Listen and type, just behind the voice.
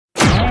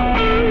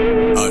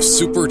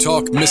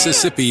SuperTalk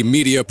Mississippi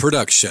media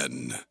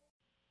production.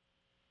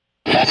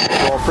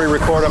 We'll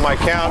pre-record on my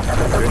count.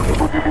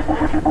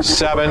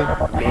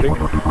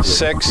 7,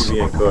 6,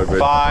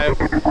 5,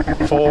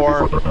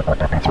 4,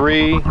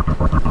 3,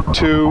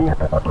 2.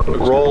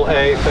 Roll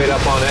A, fade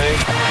up on A.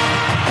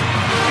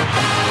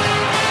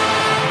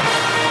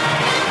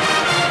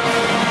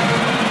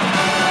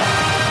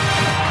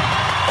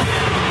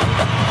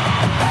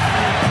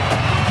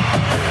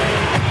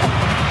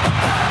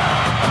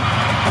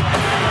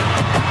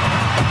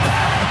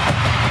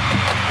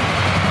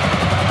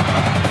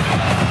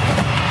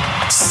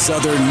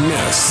 Southern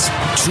Miss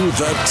to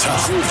the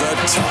top.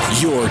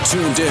 You're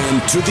tuned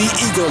in to the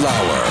Eagle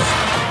Hour.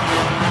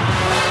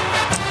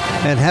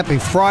 And happy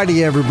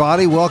Friday,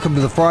 everybody. Welcome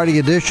to the Friday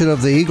edition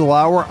of the Eagle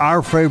Hour,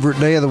 our favorite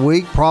day of the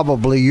week,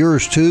 probably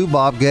yours too.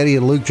 Bob Getty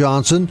and Luke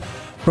Johnson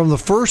from the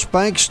First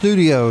Bank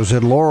Studios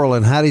in Laurel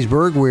and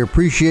Hattiesburg. We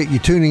appreciate you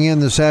tuning in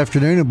this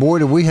afternoon. And boy,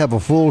 do we have a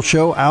full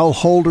show. Al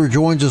Holder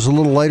joins us a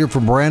little later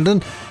from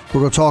Brandon.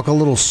 We're going to talk a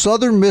little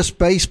Southern Miss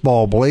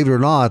baseball, believe it or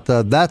not.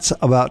 That's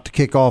about to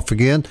kick off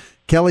again.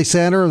 Kelly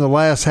Sander in the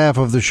last half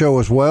of the show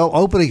as well.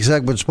 Opening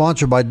segment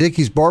sponsored by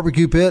Dickey's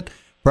Barbecue Pit,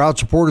 proud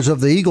supporters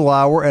of the Eagle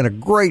Hour, and a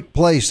great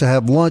place to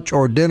have lunch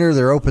or dinner.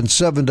 They're open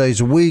 7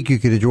 days a week. You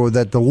can enjoy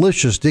that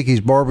delicious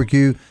Dickey's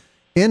Barbecue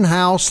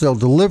in-house. They'll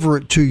deliver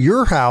it to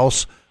your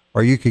house,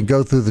 or you can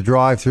go through the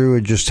drive-thru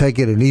and just take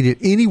it and eat it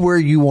anywhere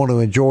you want to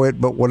enjoy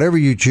it. But whatever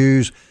you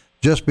choose,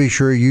 just be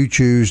sure you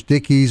choose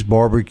Dickey's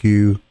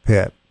Barbecue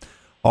Pit.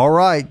 All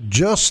right,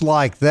 just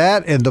like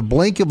that, in the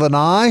blink of an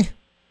eye,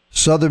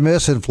 Southern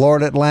Miss and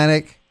Florida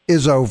Atlantic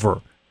is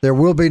over. There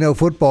will be no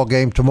football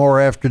game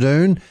tomorrow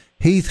afternoon.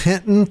 Heath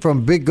Hinton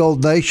from Big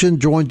Gold Nation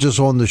joins us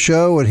on the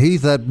show. And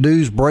Heath, that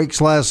news breaks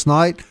last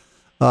night.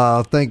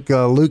 I think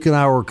Luke and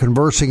I were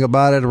conversing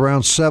about it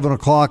around 7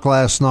 o'clock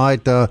last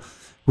night.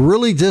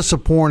 Really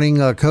disappointing,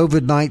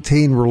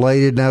 COVID-19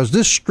 related. Now, is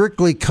this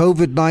strictly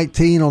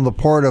COVID-19 on the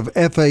part of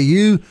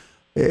FAU?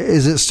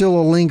 Is it still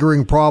a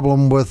lingering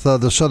problem with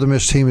the Southern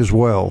Miss team as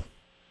well?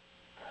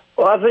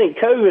 Well, I think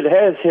COVID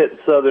has hit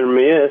Southern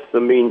Miss. I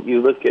mean,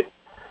 you look at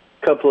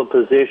a couple of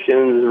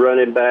positions,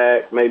 running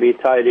back, maybe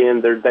tight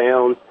end, they're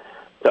down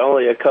to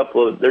only a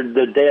couple of –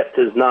 the depth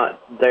is not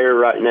there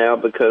right now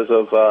because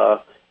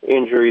of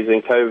injuries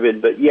and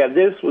COVID. But, yeah,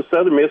 this was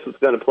Southern Miss was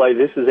going to play.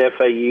 This is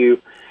FAU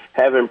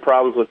having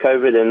problems with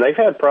COVID, and they've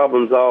had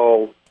problems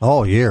all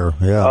year,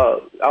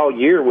 all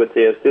year with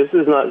this. This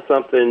is not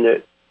something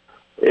that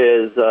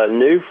is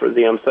new for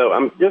them. So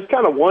I'm just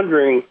kind of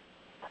wondering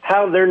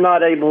how they're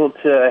not able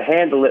to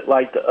handle it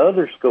like the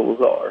other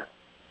schools are.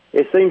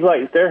 It seems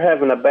like they're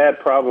having a bad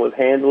problem with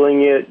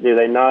handling it. Do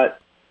they not?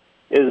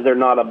 Is there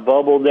not a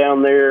bubble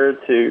down there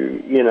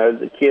to,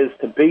 the kids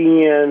to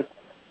be in?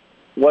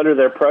 What are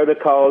their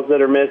protocols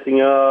that are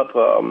messing up?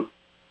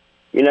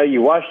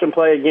 You watched them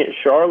play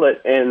against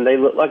Charlotte, and they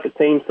look like a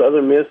team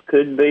Southern Miss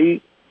could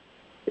beat.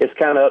 It's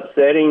kind of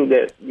upsetting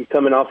that you're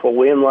coming off a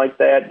win like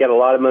that, got a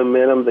lot of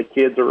momentum, the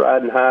kids are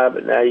riding high,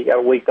 but now you got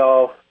a week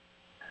off.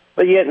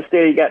 But yet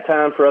instead you got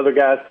time for other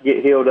guys to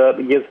get healed up.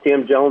 It gives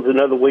Tim Jones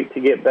another week to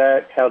get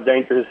back. How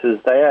dangerous is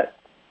that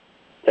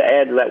to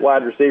add to that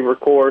wide receiver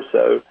core?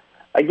 So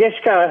I guess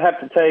you kind of have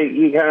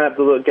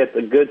to look at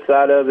the good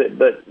side of it,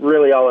 but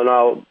really all in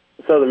all,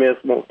 Southern Miss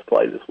wants to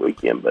play this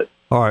weekend, but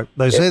all right.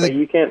 They say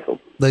you canceled.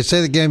 They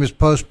say the game is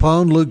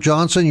postponed. Luke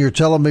Johnson, you're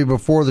telling me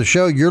before the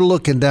show, you're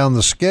looking down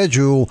the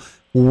schedule.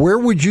 Where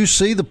would you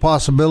see the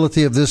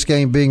possibility of this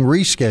game being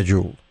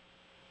rescheduled?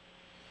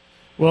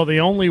 Well, the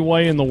only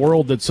way in the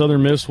world that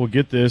Southern Miss will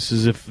get this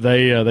is if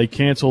they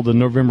cancel the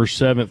November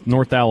 7th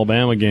North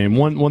Alabama game.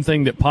 One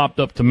thing that popped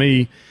up to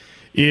me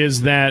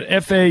is that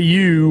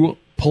FAU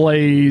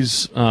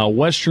plays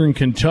Western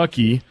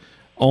Kentucky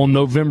on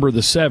November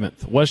the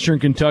 7th. Western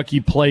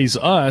Kentucky plays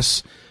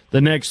us the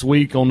next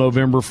week on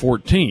November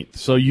 14th.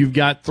 So you've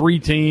got three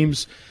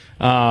teams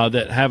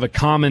that have a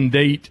common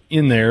date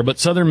in there. But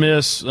Southern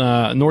Miss,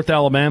 North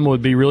Alabama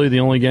would be really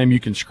the only game you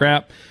can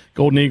scrap.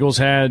 Golden Eagles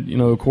had,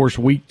 of course,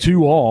 week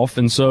 2 off,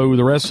 and so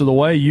the rest of the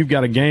way, you've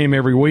got a game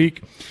every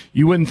week.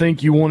 You wouldn't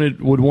think you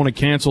would want to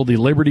cancel the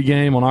Liberty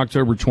game on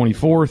October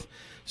 24th.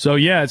 So,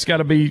 yeah, it's got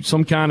to be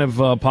some kind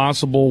of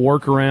possible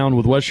workaround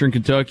with Western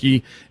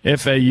Kentucky,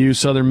 FAU,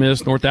 Southern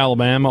Miss, North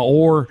Alabama,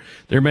 or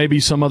there may be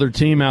some other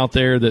team out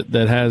there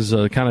that has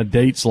kind of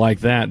dates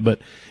like that. But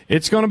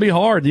it's going to be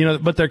hard,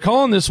 but they're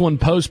calling this one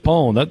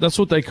postponed. That's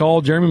what they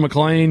called. Jeremy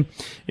McClain,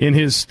 in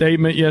his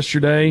statement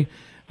yesterday,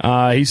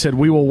 he said,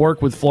 we will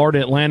work with Florida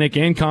Atlantic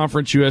and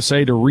Conference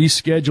USA to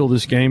reschedule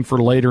this game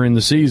for later in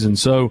the season.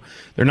 So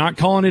they're not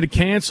calling it a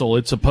cancel.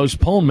 It's a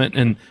postponement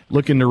and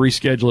looking to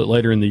reschedule it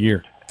later in the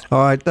year. All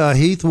right,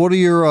 Heath, what are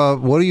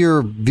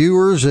your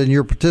viewers and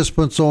your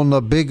participants on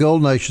the Big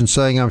Gold Nation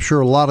saying? I'm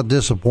sure a lot of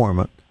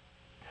disappointment.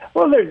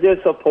 Well, they're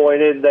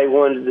disappointed. They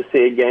wanted to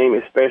see a game,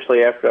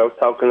 especially after I was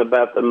talking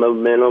about the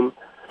momentum.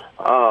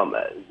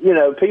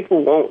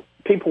 People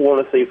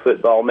want to see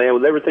football, man.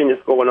 With everything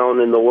that's going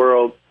on in the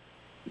world,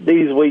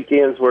 these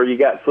weekends where you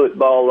got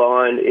football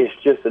on, it's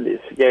just an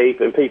escape,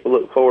 and people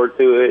look forward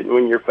to it. And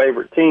when your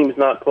favorite team's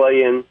not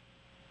playing,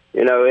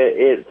 you know,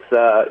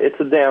 it's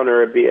a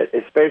downer a bit,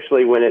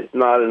 especially when it's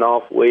not an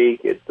off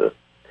week. It's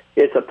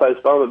a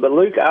postponement. But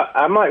Luke,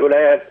 I might would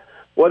add,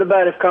 what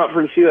about if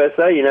Conference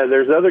USA? You know,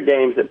 there's other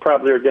games that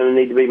probably are going to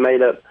need to be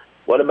made up.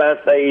 What about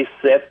if they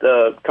set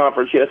the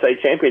Conference USA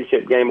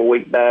championship game a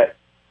week back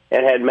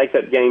and had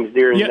makeup games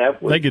during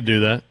that week? They could do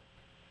that.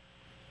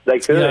 They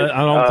could. Yeah,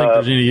 I don't think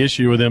there's any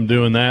issue with them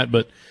doing that.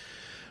 But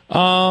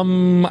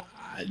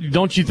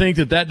don't you think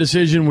that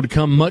decision would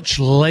come much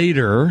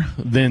later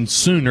than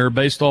sooner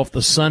based off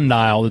the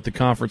sundial that the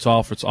conference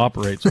office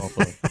operates off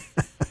of?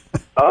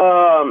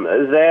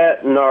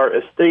 That and our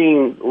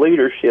esteemed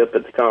leadership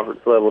at the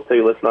conference level,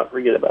 too. Let's not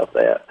forget about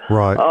that.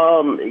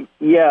 Right.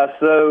 Yeah,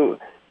 so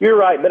you're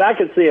right, but I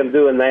could see them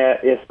doing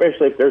that,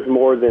 especially if there's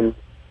more than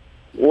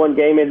one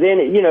game. And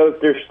then, you know,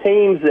 if there's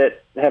teams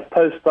that have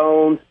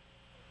postponed,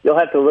 you'll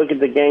have to look at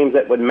the games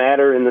that would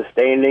matter in the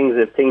standings,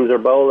 if teams are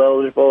bowl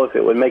eligible, if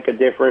it would make a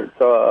difference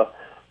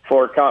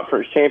for a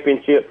conference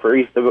championship for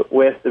East to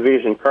West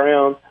Division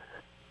crown.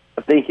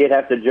 I think you'd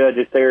have to judge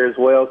it there as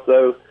well.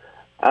 So,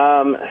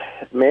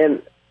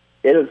 man,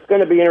 it's going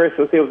to be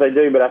interesting to see what they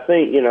do, but I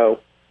think, you know,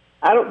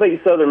 I don't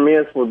think Southern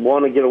Miss would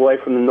want to get away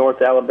from the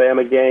North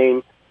Alabama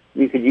game.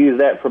 You could use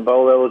that for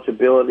bowl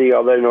eligibility,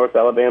 although North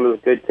Alabama is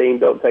a good team.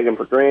 Don't take them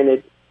for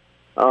granted.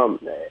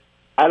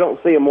 I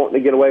don't see them wanting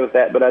to get away with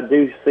that, but I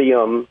do see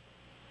them,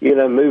 you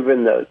know,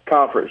 moving the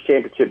conference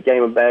championship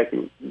game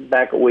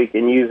back a week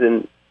and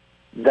using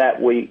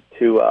that week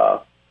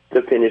to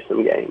finish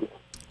some games.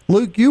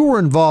 Luke, you were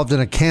involved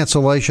in a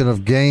cancellation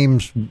of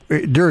games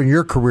during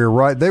your career,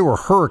 right? They were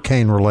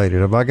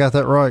hurricane-related. Have I got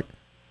that right?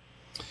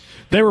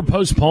 They were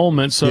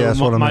postponements. So yeah,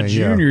 my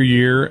junior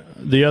year,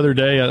 the other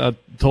day, I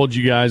told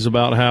you guys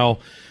about how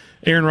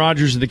Aaron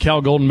Rodgers and the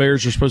Cal Golden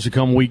Bears are supposed to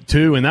come week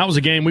 2, and that was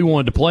a game we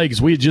wanted to play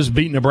because we had just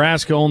beat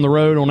Nebraska on the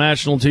road on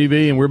national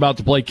TV, and we're about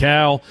to play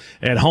Cal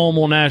at home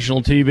on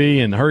national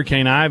TV, and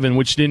Hurricane Ivan,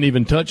 which didn't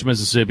even touch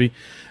Mississippi.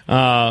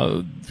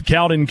 Cal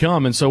didn't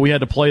come, and so we had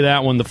to play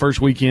that one the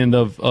first weekend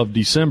of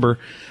December.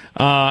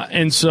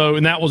 And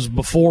that was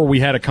before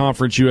we had a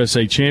Conference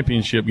USA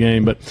championship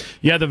game. But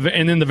yeah,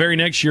 and then the very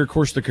next year, of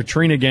course, the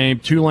Katrina game,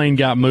 Tulane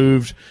got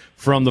moved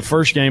from the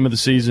first game of the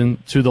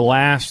season to the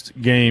last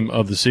game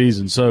of the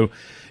season. So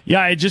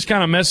yeah, it just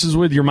kind of messes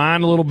with your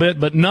mind a little bit,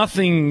 but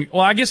nothing.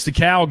 Well, I guess the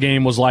Cal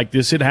game was like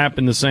this. It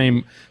happened the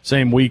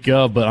same week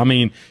of, but I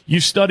mean, you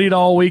studied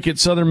all week at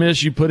Southern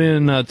Miss, you put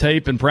in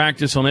tape and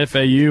practice on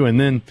FAU, and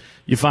then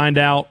you find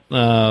out,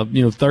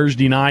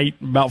 Thursday night,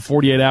 about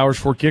 48 hours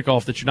before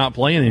kickoff, that you're not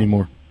playing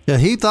anymore. Yeah,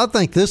 Heath, I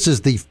think this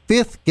is the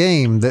 5th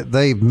game that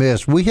they've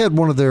missed. We had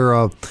one of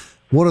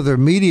their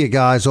media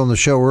guys on the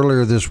show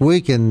earlier this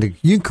week, and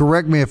you can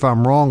correct me if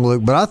I'm wrong,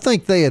 Luke, but I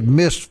think they had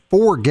missed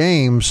 4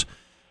 games.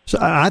 So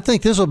I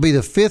think this will be the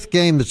 5th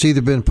game that's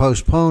either been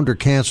postponed or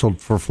canceled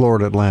for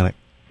Florida Atlantic.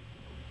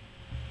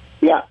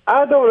 Yeah,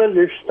 I don't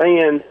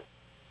understand.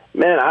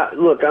 Man,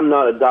 I'm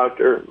not a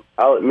doctor.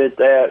 I'll admit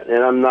that,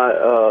 and I'm not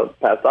a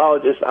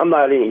pathologist. I'm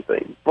not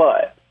anything.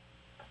 But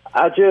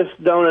I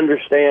just don't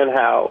understand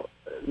how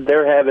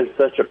they're having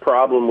such a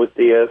problem with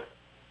this,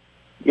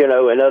 you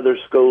know, and other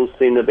schools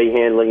seem to be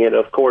handling it.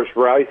 Of course,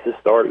 Rice is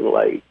starting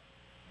late.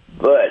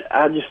 But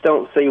I just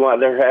don't see why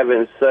they're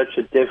having such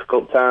a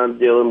difficult time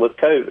dealing with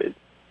COVID.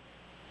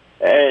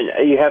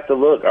 And you have to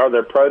look, are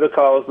there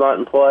protocols not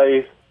in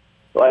place?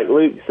 Like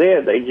Luke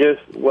said, they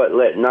just,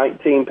 let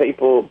 19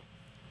 people,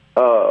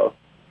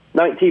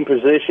 19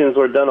 positions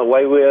were done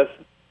away with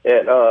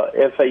at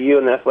FAU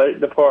in the athletic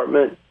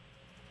department.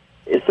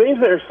 It seems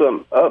there's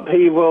some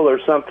upheaval or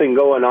something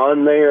going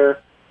on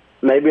there.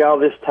 Maybe all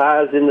this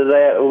ties into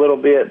that a little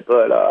bit,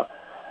 but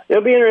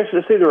it'll be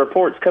interesting to see the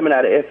reports coming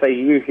out of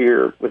FAU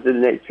here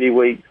within the next few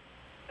weeks,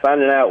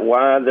 finding out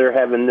why they're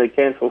having to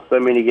cancel so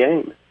many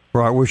games.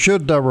 Right. We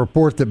should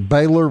report that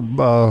Baylor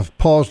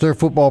paused their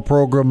football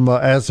program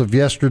as of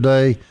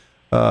yesterday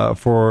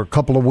for a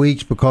couple of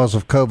weeks because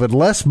of COVID.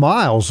 Les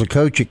Miles, the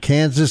coach at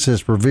Kansas,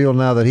 has revealed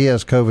now that he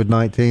has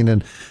COVID-19.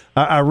 And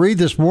I read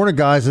this morning,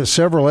 guys, that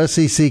several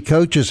SEC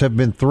coaches have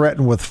been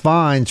threatened with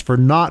fines for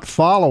not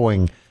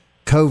following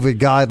COVID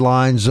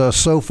guidelines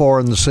so far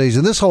in the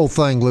season. This whole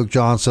thing, Luke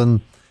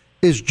Johnson,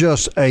 is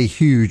just a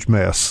huge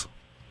mess.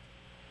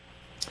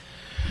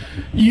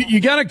 You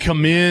got to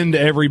commend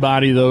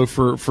everybody though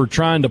for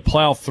trying to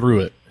plow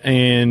through it,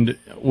 and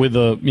with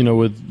the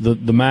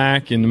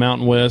MAC and the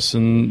Mountain West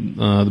and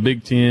the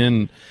Big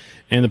Ten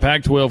and the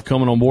Pac-12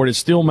 coming on board, it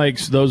still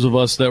makes those of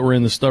us that were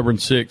in the stubborn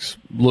 6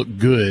 look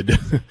good.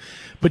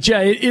 But yeah,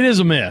 it is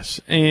a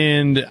mess,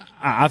 and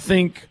I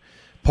think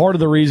part of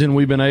the reason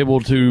we've been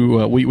able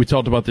to we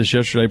talked about this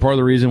yesterday. Part of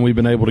the reason we've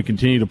been able to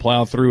continue to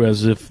plow through,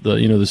 as if the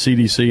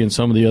CDC and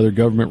some of the other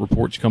government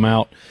reports come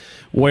out,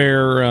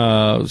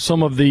 where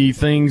some of the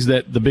things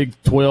that the Big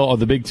 12 or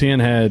the Big 10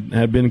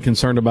 had been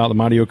concerned about, the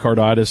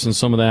myocarditis and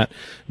some of that,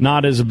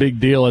 not as a big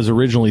deal as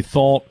originally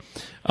thought.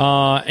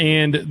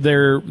 and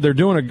they're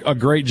doing a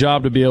great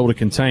job to be able to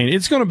contain.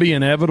 It's going to be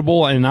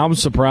inevitable, and I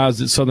was surprised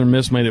that Southern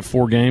Miss made it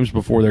 4 games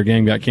before their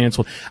game got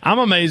canceled. I'm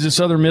amazed that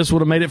Southern Miss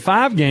would have made it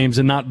 5 games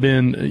and not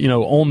been,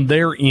 on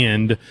their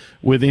end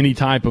with any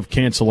type of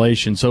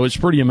cancellation. So it's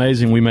pretty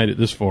amazing we made it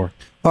this far.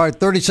 All right,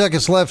 30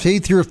 seconds left.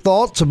 Heath, your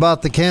thoughts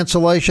about the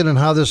cancellation and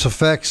how this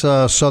affects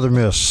Southern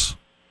Miss?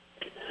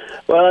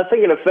 Well, I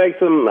think it affects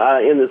them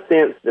in the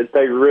sense that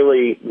they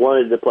really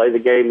wanted to play the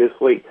game this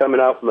week, coming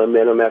off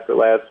momentum after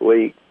last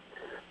week.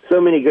 So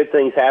many good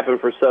things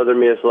happened for Southern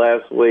Miss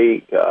last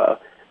week.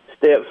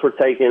 Steps were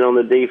taken on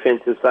the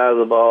defensive side of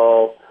the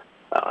ball.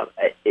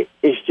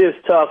 It's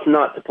just tough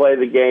not to play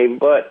the game,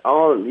 but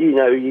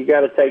you got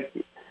to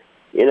take.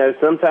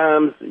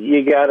 Sometimes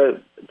you got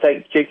to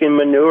take chicken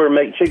manure and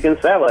make chicken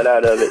salad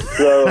out of it.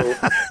 So,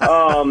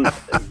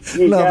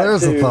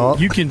 there's a thought.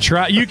 You can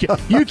try. You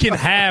can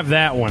have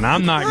that one.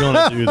 I'm not going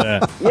to do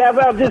that. Yeah,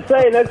 but I'm just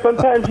saying that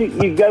sometimes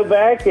you go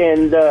back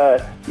and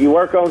you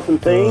work on some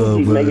things.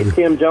 You may get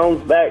Tim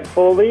Jones back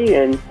fully,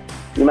 and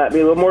you might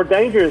be a little more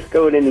dangerous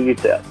going into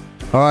UTEP.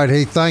 All right,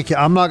 Heath, thank you.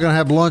 I'm not going to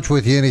have lunch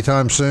with you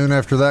anytime soon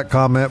after that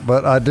comment,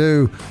 but I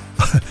do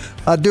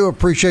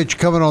appreciate you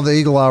coming on the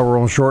Eagle Hour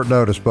on short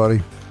notice,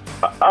 buddy.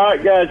 All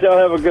right, guys, y'all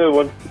have a good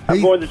one.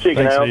 I'm going to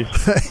Chicken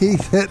House.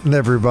 Heath Hinton,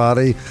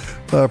 everybody,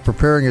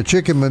 preparing a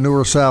chicken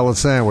manure salad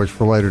sandwich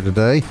for later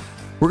today.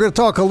 We're going to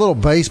talk a little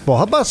baseball.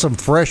 How about some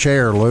fresh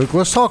air, Luke?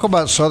 Let's talk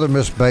about Southern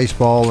Miss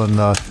baseball.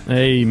 And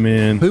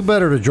amen. Who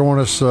better to join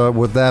us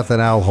with that than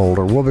Al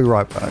Holder? We'll be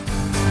right back.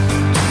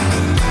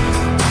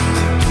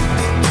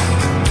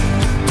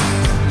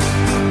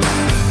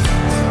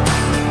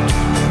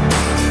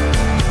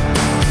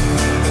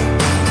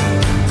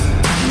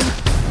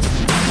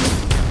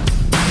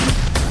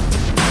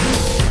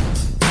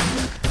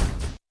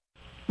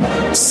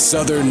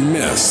 Southern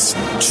Miss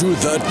to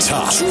the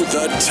top. To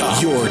the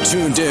top. You're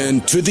tuned in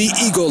to the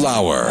Eagle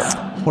Hour.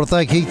 I want to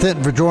thank Heath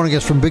Hinton for joining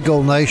us from Big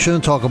Gold Nation.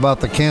 Talk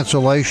about the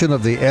cancellation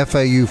of the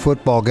FAU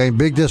football game.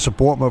 Big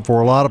disappointment for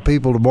a lot of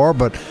people tomorrow,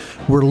 but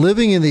we're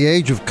living in the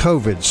age of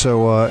COVID.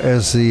 So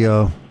as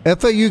the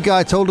FAU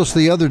guy told us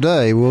the other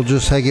day, we'll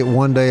just take it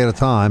one day at a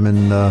time.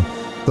 And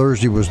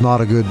Thursday was not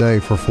a good day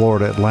for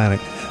Florida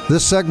Atlantic.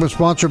 This segment is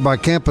sponsored by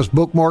Campus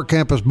Bookmart,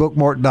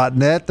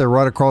 campusbookmart.net. They're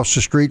right across the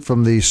street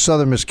from the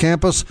Southern Miss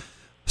campus.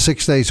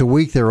 6 days a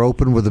week, they're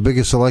open with the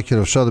biggest selection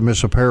of Southern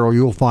Miss apparel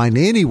you'll find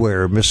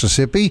anywhere in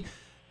Mississippi.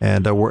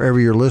 And wherever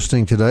you're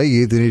listening today,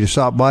 you either need to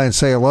stop by and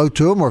say hello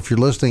to them, or if you're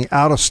listening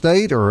out of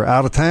state or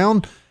out of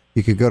town,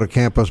 you could go to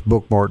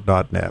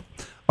campusbookmart.net.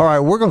 All right,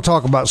 we're going to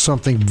talk about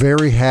something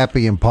very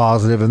happy and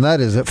positive, and that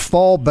is that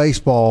fall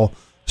baseball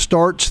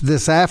starts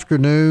this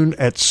afternoon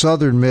at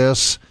Southern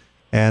Miss.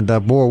 And,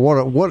 boy,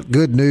 what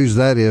good news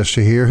that is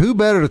to hear. Who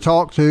better to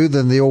talk to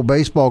than the old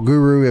baseball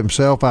guru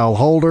himself, Al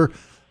Holder?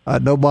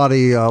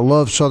 Nobody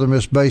loves Southern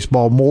Miss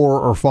baseball more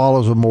or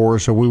follows them more,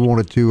 so we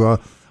wanted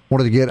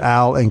to get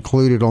Al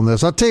included on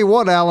this. I'll tell you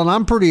what, Alan,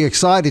 I'm pretty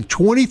excited.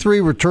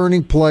 23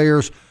 returning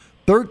players,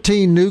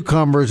 13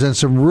 newcomers, and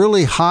some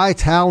really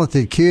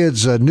high-talented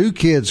kids, new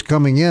kids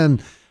coming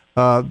in.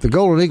 The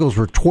Golden Eagles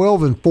were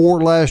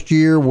 12-4 last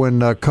year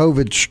when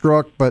COVID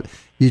struck, but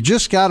you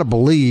just got to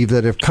believe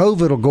that if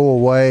COVID will go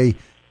away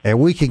and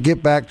we can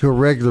get back to a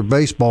regular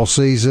baseball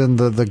season,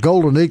 the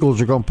Golden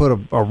Eagles are going to put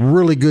a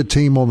really good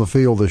team on the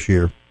field this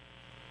year.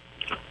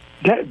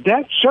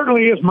 That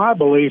certainly is my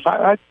belief.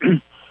 I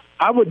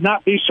would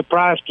not be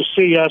surprised to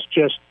see us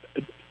just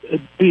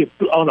be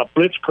on a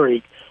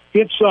blitzkrieg.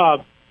 It's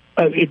of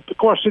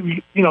course,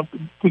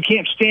 we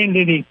can't stand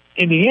any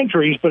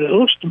injuries, but it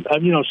looks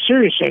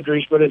serious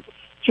injuries. But it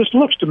just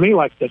looks to me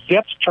like the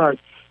depth chart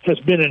has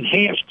been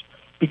enhanced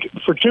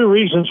for 2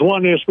 reasons.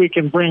 One is we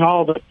can bring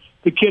all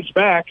the kids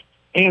back,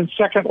 and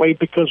secondly,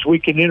 because we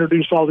can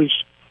introduce all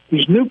these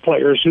new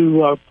players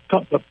who are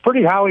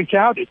pretty highly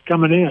touted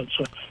coming in.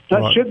 So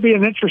that should be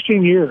an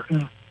interesting year.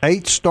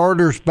 8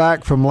 starters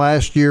back from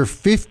last year,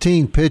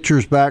 15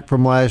 pitchers back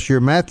from last year.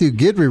 Matthew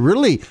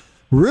Guidry,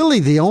 really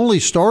the only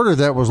starter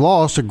that was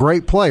lost, a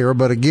great player,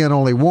 but again,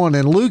 only one.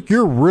 And Luke,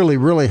 you're really,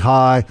 really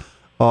high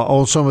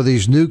on some of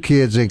these new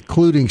kids,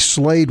 including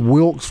Slade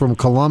Wilkes from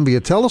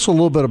Columbia. Tell us a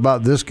little bit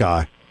about this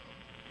guy.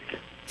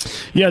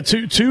 Yeah,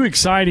 two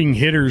exciting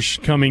hitters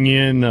coming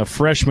in.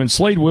 Freshman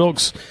Slade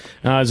Wilkes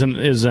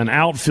is an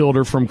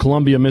outfielder from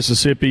Columbia,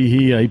 Mississippi.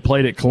 He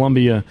played at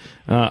Columbia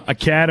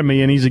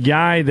Academy, and he's a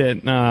guy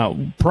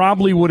that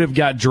probably would have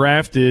got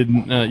drafted.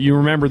 You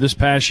remember this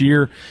past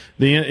year,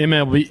 the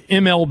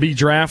MLB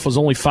draft was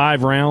only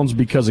 5 rounds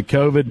because of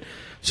COVID.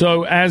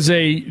 So as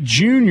a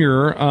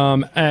junior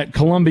at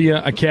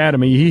Columbia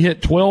Academy, he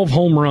hit 12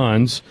 home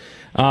runs.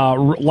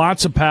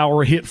 Lots of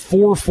power, hit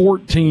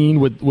 .414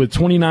 with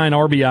 29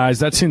 RBIs.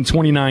 That's in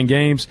 29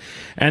 games.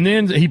 And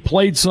then he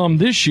played some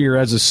this year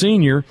as a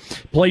senior,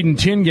 played in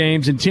 10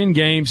 games. In 10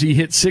 games, he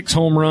hit 6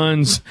 home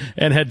runs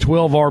and had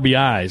 12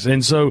 RBIs.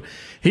 And so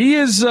he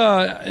is,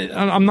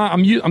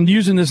 I'm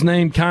using this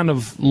name kind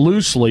of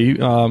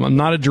loosely. I'm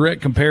not a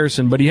direct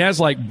comparison, but he has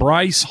like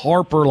Bryce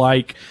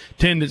Harper-like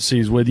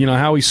tendencies with,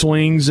 how he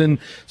swings and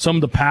some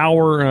of the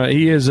power.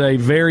 He is a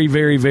very,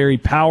 very, very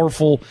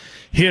powerful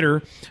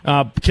hitter.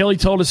 Kelly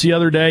told us the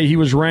other day he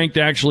was ranked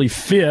actually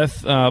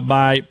 5th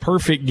by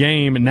Perfect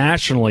Game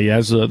nationally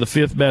as the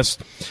 5th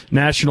best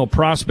national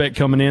prospect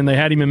coming in. They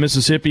had him in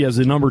Mississippi as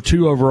the number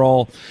 2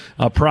 overall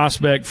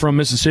prospect from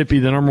Mississippi,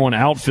 the number 1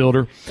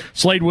 outfielder.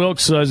 Slade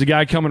Wilkes is a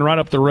guy coming right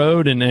up the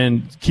road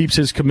and keeps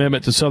his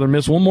commitment to Southern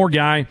Miss. One more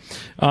guy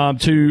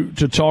to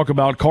talk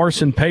about,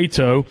 Carson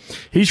Paetow.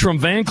 He's from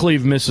Van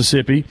Cleve,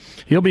 Mississippi.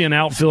 He'll be an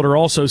outfielder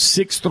also,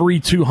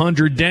 6'3",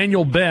 200.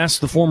 Daniel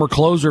Best, the former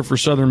closer for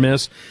Southern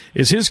Miss,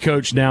 is his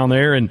coach down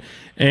there, and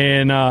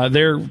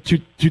their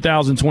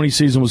 2020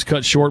 season was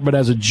cut short. But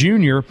as a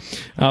junior,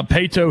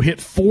 Paetow hit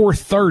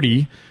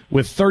 .430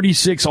 with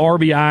 36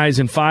 RBIs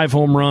and 5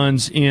 home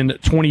runs in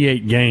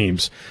 28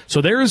 games.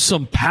 So there is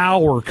some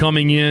power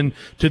coming in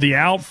to the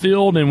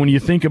outfield. And when you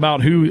think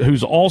about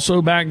who's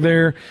also back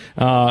there,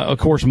 of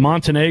course,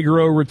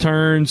 Montenegro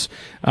returns.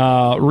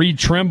 Reed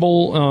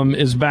Trimble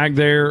is back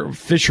there.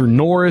 Fisher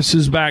Norris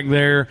is back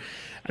there.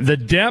 The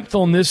depth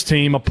on this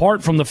team,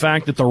 apart from the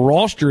fact that the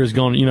roster is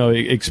going,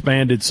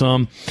 expanded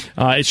some,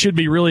 it should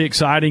be really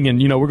exciting.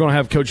 And, we're going to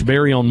have Coach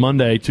Berry on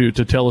Monday to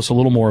tell us a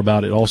little more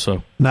about it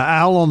also. Now,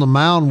 Al, on the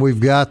mound, we've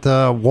got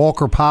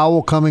Walker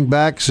Powell coming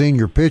back,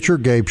 senior pitcher.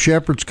 Gabe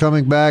Shepard's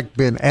coming back.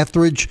 Ben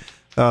Etheridge,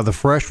 the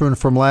freshman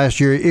from last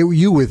year.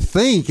 You would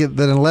think that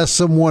unless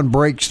someone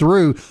breaks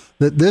through,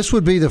 that this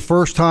would be the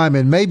first time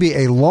in maybe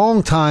a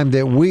long time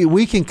that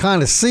we can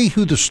kind of see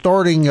who the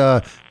starting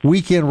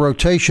weekend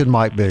rotation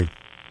might be.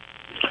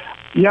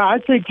 Yeah, I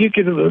think you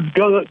could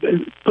go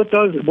put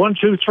those 1,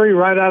 2, 3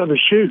 right out of the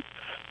chute.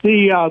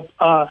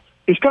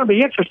 It's going to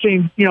be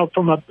interesting,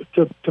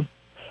 to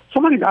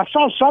somebody I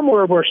saw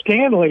somewhere where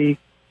Stanley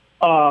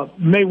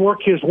may work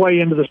his way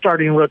into the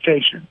starting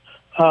rotation.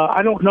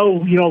 I don't know,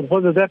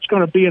 whether that's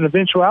going to be an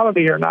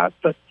eventuality or not,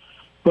 but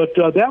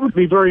that would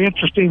be very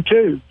interesting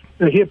too.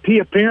 He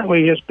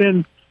apparently has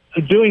been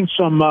doing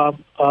some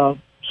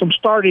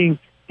starting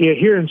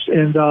here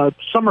in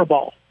summer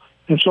ball.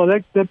 And so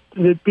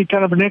that'd be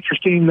kind of an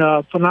interesting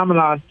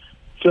phenomenon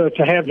to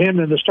have him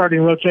in the starting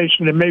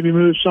rotation and maybe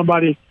move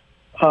somebody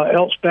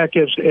else back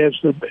as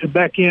the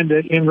back end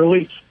in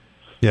relief.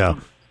 Yeah.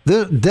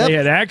 They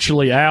had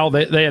actually, Al,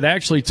 they had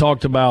actually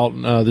talked about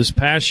this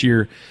past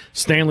year,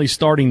 Stanley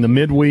starting the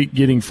midweek,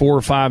 getting 4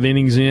 or 5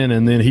 innings in,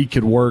 and then he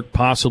could work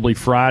possibly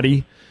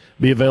Friday,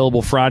 be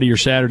available Friday or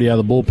Saturday out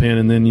of the bullpen,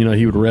 and then,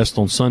 he would rest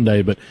on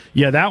Sunday. But,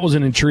 yeah, that was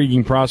an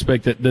intriguing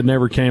prospect that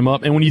never came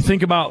up. And when you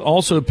think about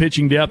also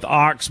pitching depth,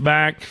 Ox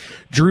back,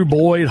 Drew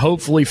Boyd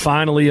hopefully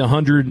finally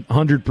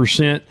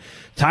 100%.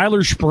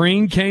 Tyler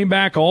Spring came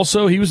back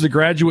also. He was the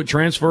graduate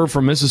transfer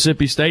from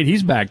Mississippi State.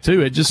 He's back,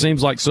 too. It just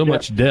seems like so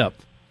much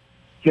depth.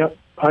 Yep,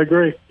 I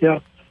agree. Yeah,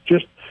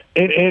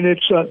 and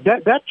it's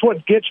that's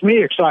what gets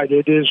me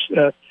excited is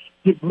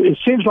it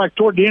seems like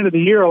toward the end of the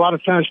year, a lot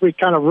of times we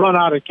kind of run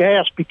out of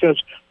gas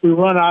because we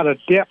run out of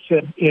depth,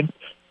 and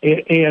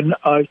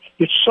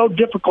it's so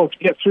difficult to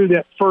get through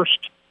that first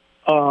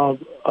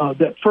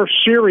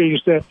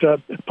series, that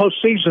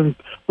postseason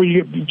where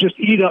you just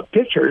eat up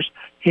pitchers.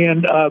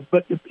 And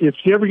but if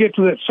you ever get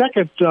to that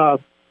second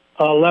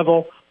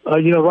level,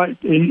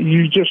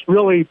 you just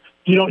really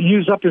you don't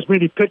use up as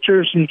many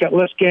pitchers, and you got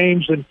less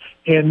games, and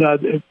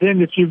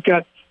then if you've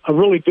got a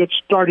really good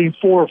starting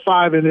 4 or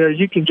 5 in there,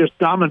 you can just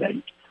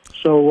dominate.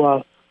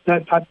 So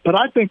but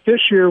I think this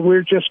year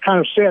we're just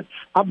kind of set.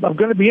 I'm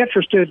going to be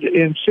interested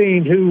in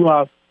seeing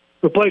who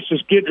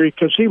replaces Guidry,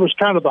 because he was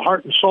kind of the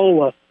heart and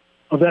soul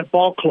of that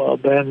ball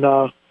club,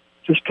 and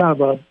just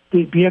kind of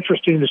be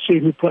interesting to see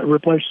who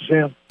replaces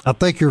him. I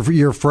think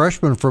your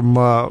freshman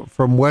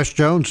from West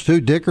Jones too,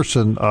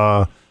 Dickerson.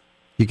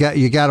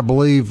 You got to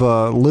believe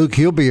Luke,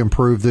 he'll be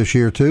improved this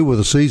year too with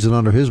a season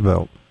under his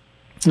belt.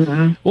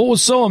 Mm-hmm. What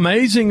was so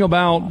amazing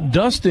about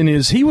Dustin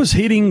is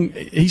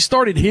he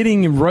started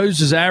hitting and rose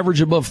his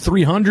average above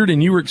 300,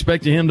 and you were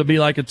expecting him to be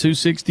like a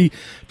 260,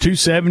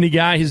 270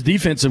 guy. His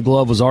defensive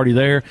glove was already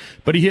there,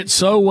 but he hit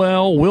so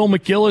well. Will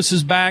McIllis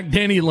is back.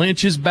 Danny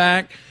Lynch is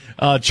back.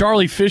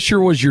 Charlie Fisher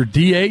was your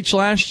DH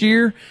last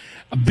year.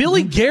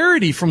 Billy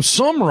Garrity from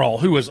Summerall,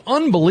 who was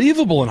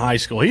unbelievable in high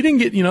school. He didn't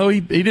get,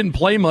 he didn't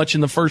play much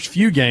in the first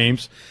few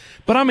games,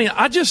 but I mean,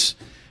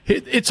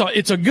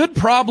 it's a good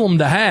problem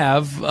to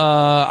have.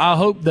 I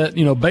hope that,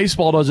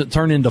 baseball doesn't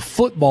turn into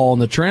football in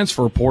the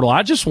transfer portal.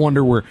 I just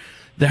wonder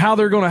how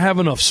they're going to have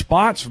enough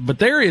spots, but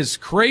there is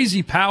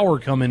crazy power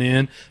coming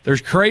in.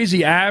 There's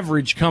crazy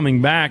average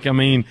coming back. I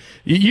mean,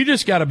 you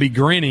just got to be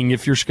grinning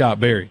if you're Scott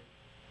Berry.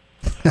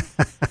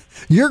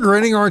 You're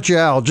grinning, aren't you,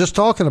 Al? Just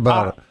talking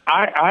about it.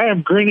 I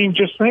am grinning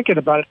just thinking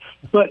about it.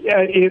 But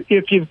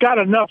if you've got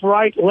enough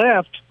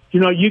right-left,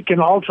 you can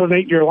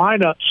alternate your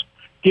lineups,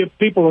 give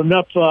people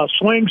enough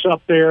swings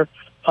up there,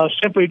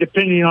 simply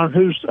depending on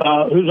who's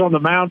on the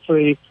mound for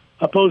the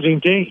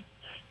opposing team.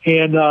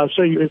 And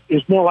so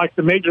it's more like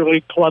the major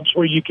league clubs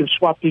where you can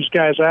swap these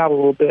guys out a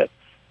little bit.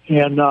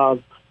 And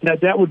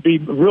that would be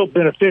real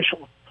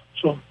beneficial.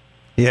 So.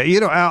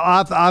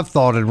 Yeah, I've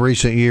thought in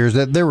recent years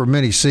that there were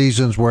many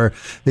seasons where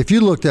if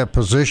you looked at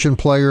position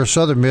players,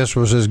 Southern Miss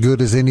was as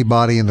good as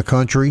anybody in the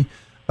country.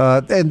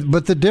 But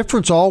the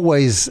difference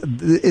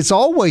it's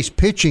always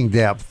pitching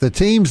depth. The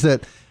teams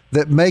that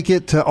make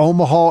it to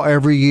Omaha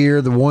every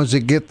year, the ones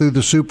that get through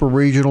the super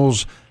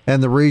regionals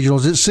and the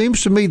regionals, it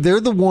seems to me they're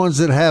the ones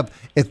that have,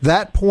 at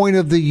that point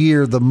of the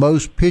year, the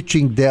most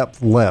pitching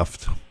depth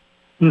left.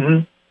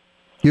 Mm-hmm.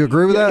 You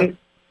agree with that?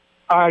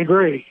 I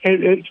agree.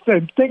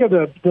 Think of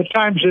the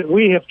times that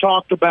we have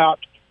talked about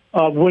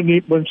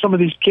when some of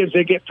these kids,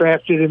 they get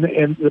drafted,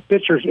 and the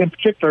pitchers in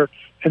particular,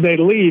 and they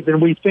leave,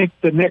 and we think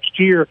the next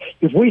year,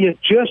 if we had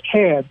just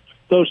had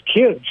those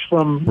kids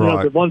from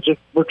the ones that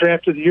were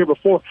drafted the year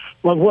before,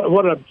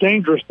 what a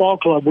dangerous ball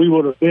club we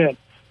would have been.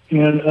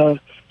 And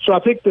so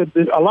I think that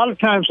a lot of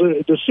times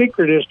the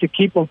secret is to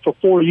keep them for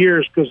 4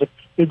 years because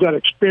they've got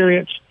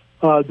experience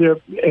there,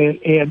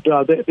 and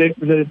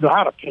they know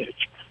how to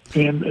pitch.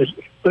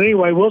 But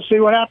anyway, we'll see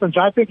what happens.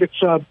 I think it's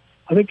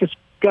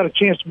got a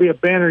chance to be a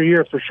banner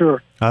year for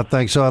sure. I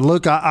think so. And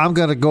Luke, I'm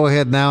going to go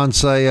ahead now and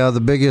say the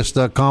biggest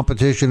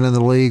competition in the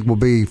league will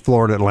be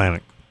Florida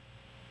Atlantic.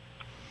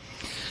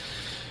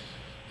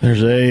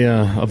 There's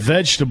a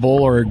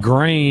vegetable or a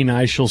grain,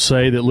 I shall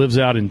say, that lives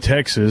out in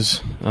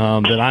Texas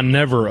that I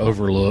never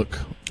overlook.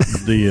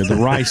 The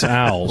rice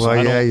owls. Well,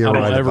 I don't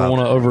ever want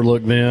to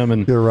overlook them.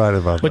 And you're right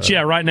about that. But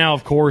yeah, right now,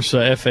 of course,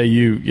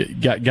 FAU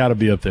got to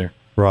be up there.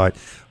 Right.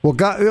 Well,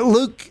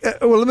 Luke,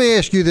 let me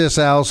ask you this,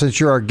 Al, since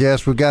you're our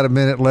guest. We've got a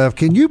minute left.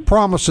 Can you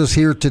promise us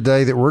here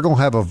today that we're going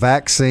to have a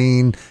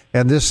vaccine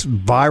and this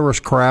virus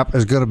crap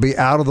is going to be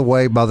out of the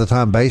way by the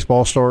time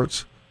baseball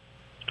starts?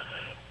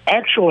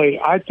 Actually,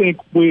 I think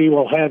we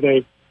will have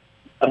an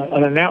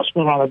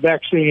announcement on a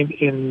vaccine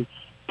in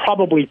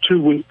probably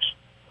 2 weeks.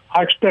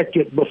 I expect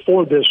it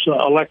before this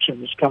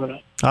election is coming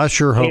up. I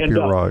sure hope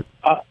you're right.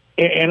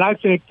 And I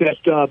think that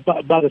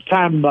by the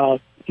time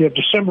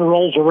December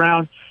rolls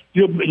around,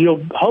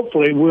 you'll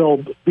hopefully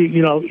will be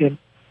in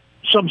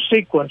some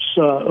sequence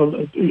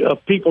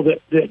of people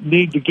that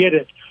need to get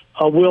it.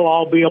 We'll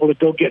all be able to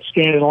go get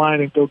stand in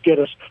line and go get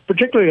us,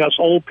 particularly us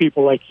old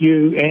people like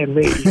you and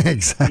me.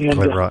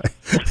 Exactly right.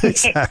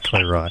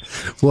 Exactly right.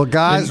 Well,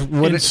 guys,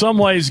 in some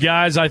ways,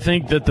 guys, I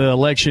think that the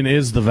election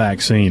is the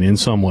vaccine. In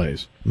some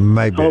ways,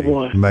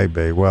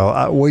 maybe.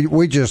 Well,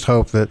 we just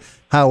hope that,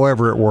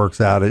 however it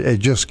works out, it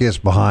just gets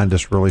behind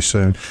us really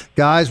soon.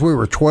 Guys, we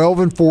were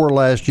 12-4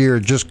 last year.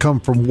 Just come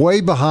from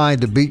way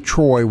behind to beat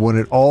Troy when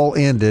it all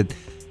ended.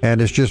 And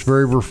it's just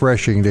very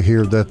refreshing to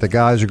hear that the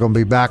guys are going to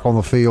be back on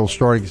the field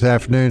starting this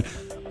afternoon.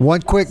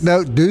 One quick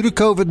note, due to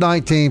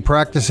COVID-19,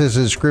 practices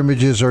and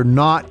scrimmages are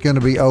not going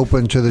to be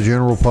open to the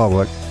general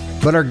public.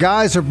 But our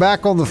guys are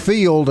back on the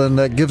field, and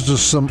that gives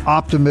us some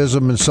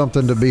optimism and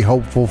something to be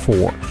hopeful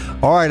for.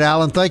 All right,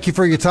 Alan, thank you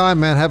for your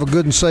time, man. Have a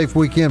good and safe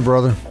weekend,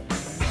 brother.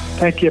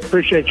 Thank you.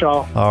 Appreciate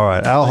y'all. All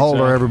right. Al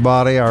Holder,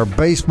 everybody, our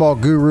baseball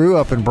guru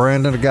up in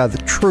Brandon, a guy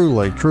that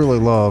truly, truly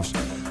loves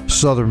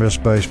Southern Miss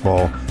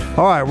baseball.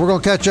 All right, we're going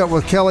to catch up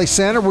with Kelly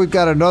Sander. We've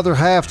got another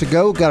half to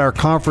go. We've got our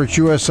Conference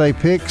USA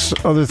picks,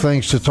 other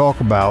things to talk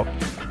about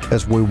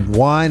as we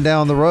wind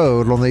down the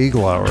road on the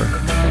Eagle Hour.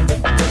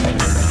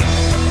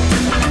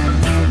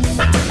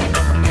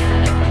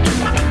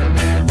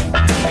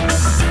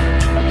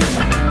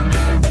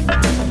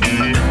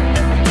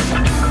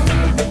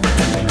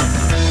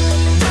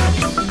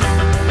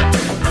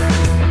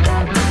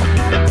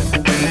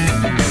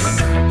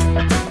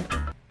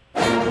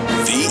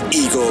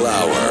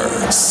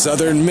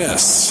 Southern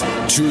Miss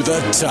to the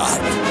top.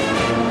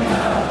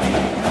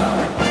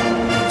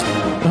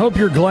 I hope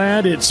you're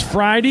glad it's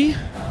Friday.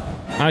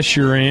 I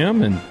sure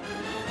am, and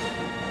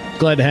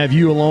glad to have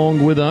you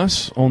along with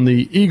us on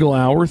the Eagle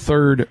Hour,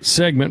 third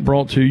segment,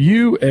 brought to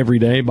you every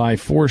day by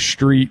 4th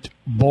Street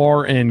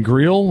Bar and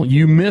Grill.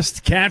 You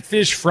missed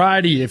Catfish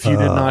Friday if you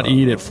did not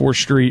eat at 4th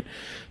Street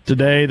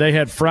today. They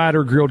had fried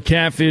or grilled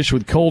catfish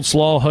with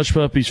coleslaw, Hush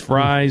Puppies,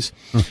 fries,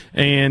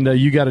 and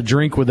you got a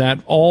drink with that,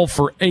 all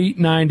for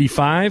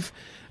 $8.95.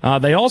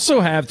 They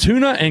also have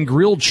tuna and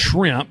grilled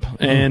shrimp,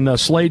 and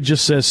Slade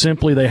just says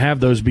simply they have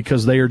those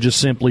because they are just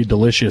simply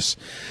delicious.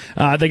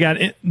 They got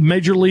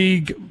Major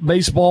League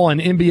Baseball and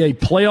NBA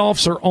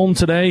playoffs are on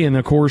today, and,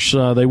 of course,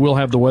 they will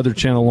have the Weather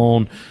Channel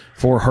on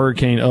for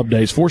hurricane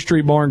updates. 4th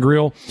Street Bar and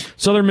Grill,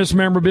 Southern Miss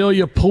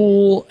memorabilia,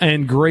 pool,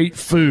 and great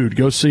food.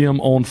 Go see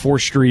them on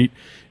 4th Street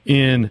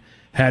in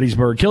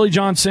Hattiesburg. Kelly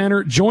John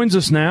Center joins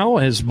us now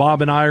as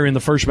Bob and I are in the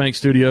First Bank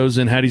Studios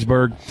in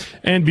Hattiesburg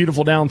and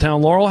beautiful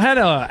downtown Laurel. Had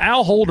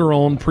Al Holder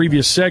on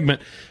previous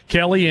segment,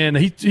 Kelly, and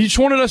he just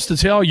wanted us to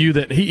tell you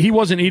that he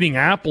wasn't eating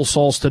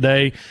applesauce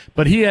today,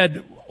 but he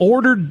had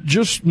ordered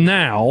just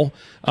now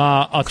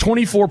a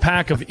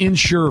 24-pack of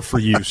Ensure for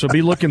you. So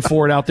be looking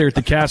for it out there at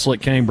the Castle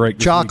at Canebrake.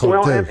 Chocolate,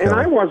 well, too. And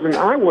I wasn't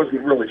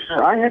really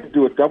sure. I had to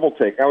do a double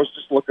take. I was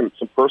just looking at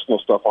some personal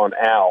stuff on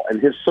Al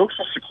and his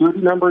Social Security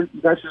number.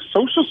 You guys, his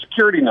Social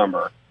Security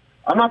number.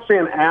 I'm not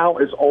saying Al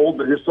is old,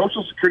 but his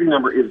Social Security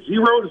number is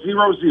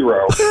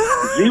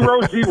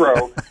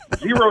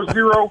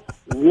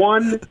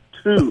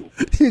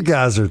 000000012. You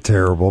guys are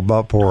terrible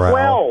about poor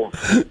Al.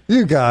 12.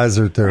 You guys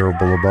are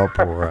terrible about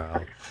poor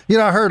Al. You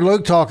know, I heard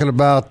Luke talking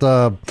about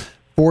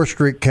 4th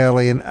Street,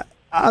 Kelly, and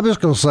I'm just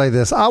going to say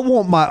this. I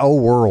want my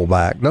old world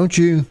back, don't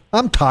you?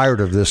 I'm tired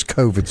of this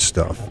COVID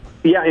stuff.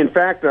 Yeah, in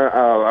fact,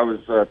 I was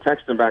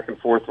texting back and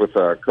forth with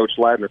Coach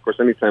Ladner. Of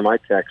course, anytime I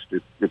text,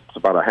 it's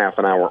about a half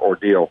an hour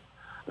ordeal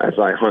as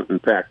I hunt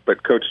and peck.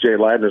 But Coach Jay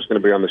Ladner is going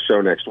to be on the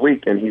show next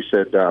week, and he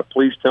said,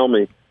 please tell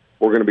me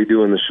we're going to be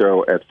doing the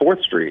show at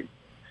 4th Street.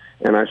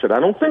 And I said, I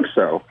don't think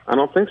so. He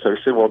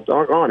said, well,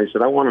 doggone. He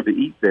said, I wanted to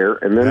eat there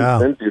and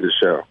then do the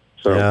show.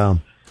 So yeah.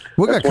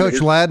 We got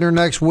Coach Ladner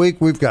next week.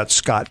 We've got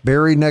Scott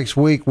Berry next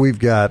week. We've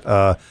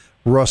got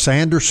Russ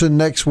Anderson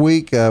next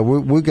week.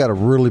 We've got a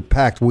really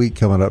packed week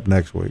coming up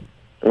next week.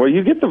 Well,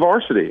 you get the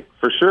varsity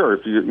for sure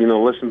if you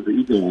listen to the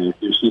evening,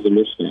 you see the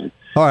Miss game.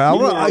 All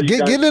right, I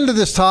get into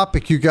this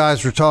topic you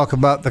guys were talking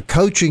about, the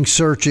coaching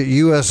search at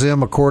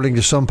USM, according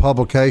to some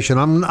publication.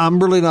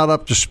 I'm really not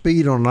up to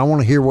speed on it. I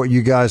want to hear what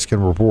you guys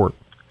can report.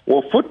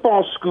 Well,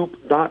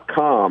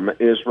 footballscoop.com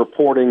is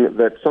reporting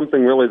that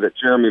something really that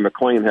Jeremy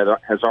McClain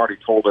has already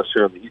told us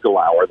here in the Eagle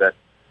Hour, that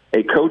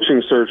a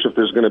coaching search, if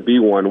there's going to be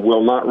one,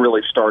 will not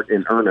really start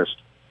in earnest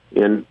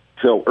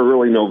until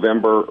early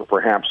November, or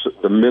perhaps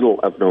the middle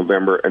of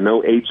November, and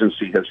no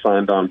agency has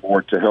signed on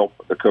board to help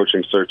the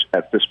coaching search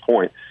at this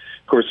point.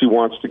 Of course, he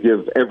wants to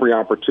give every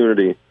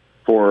opportunity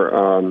for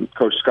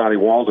Coach Scotty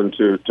Walden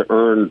to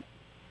earn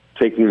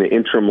taking the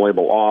interim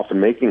label off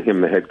and making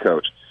him the head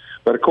coach.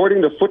 But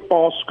according to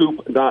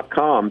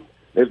footballscoop.com,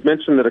 they've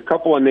mentioned that a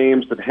couple of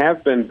names that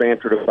have been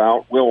bantered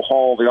about, Will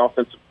Hall, the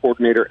offensive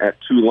coordinator at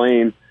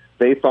Tulane,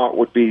 they thought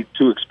would be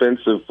too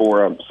expensive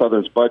for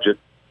Southern's budget,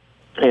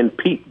 and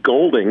Pete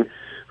Golding,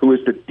 who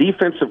is the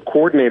defensive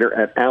coordinator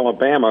at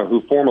Alabama, who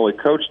formerly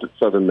coached at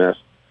Southern Miss,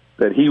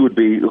 that he would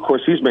be, of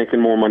course, he's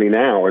making more money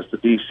now as the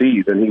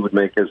DC than he would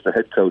make as the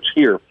head coach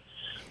here.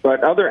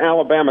 But other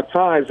Alabama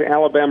ties, the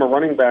Alabama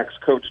running backs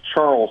coach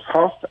Charles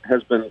Huff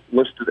has been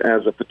listed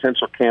as a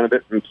potential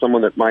candidate and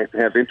someone that might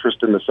have interest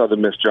in the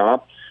Southern Miss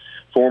job.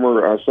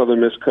 Former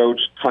Southern Miss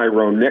coach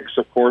Tyrone Nix,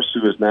 of course,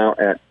 who is now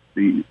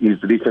he's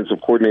the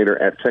defensive coordinator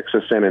at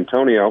Texas San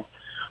Antonio.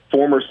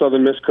 Former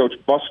Southern Miss coach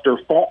Buster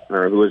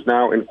Faulkner, who is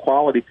now in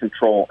quality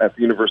control at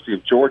the University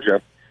of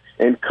Georgia,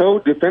 and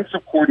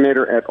co-defensive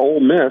coordinator at Ole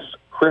Miss,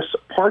 Chris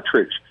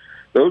Partridge.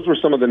 Those were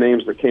some of the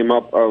names that came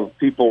up of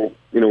people,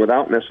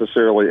 without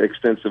necessarily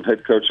extensive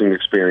head coaching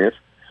experience.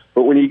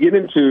 But when you get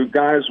into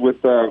guys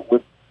with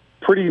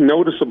pretty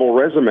noticeable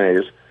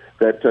resumes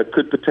that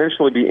could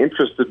potentially be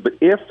interested, but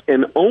if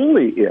and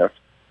only if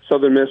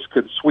Southern Miss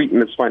could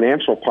sweeten its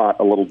financial pot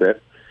a little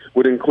bit,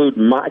 would include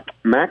Mike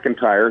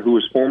McIntyre, who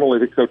was formerly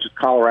the coach at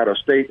Colorado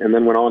State and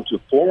then went on to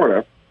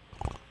Florida,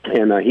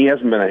 and he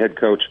hasn't been a head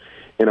coach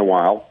in a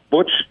while.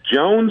 Butch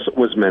Jones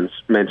was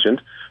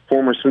mentioned,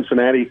 former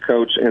Cincinnati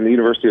coach and the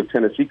University of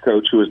Tennessee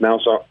coach, who is now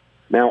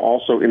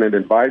also in an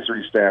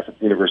advisory staff at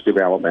the University of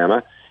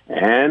Alabama.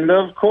 And,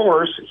 of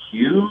course,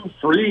 Hugh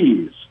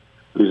Freeze,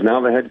 who's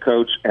now the head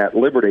coach at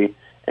Liberty,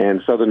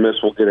 and Southern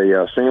Miss will get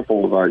a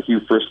sample of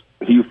Hugh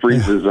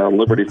Freeze's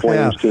Liberty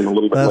Flames team a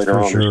little bit later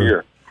on this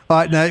year. All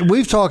right, now,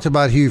 we've talked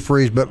about Hugh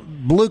Freeze, but,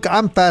 Luke,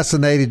 I'm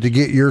fascinated to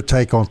get your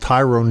take on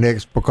Tyrone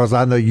Nix because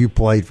I know you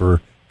played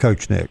for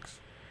Coach Nix.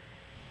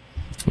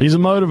 He's a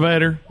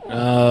motivator.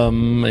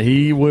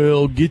 He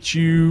will get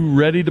you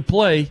ready to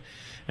play.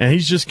 And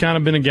he's just kind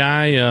of been a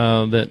guy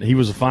that he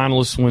was a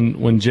finalist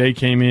when Jay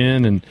came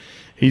in, and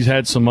he's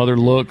had some other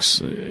looks.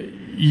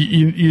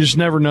 You just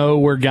never know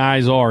where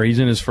guys are. He's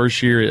in his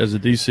first year as a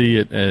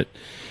DC at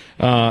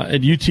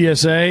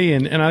UTSA,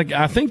 and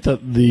I think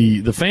that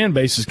the fan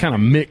base is kind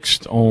of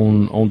mixed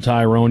on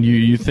Tyrone.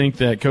 You think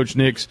that Coach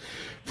Nix,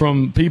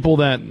 from people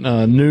that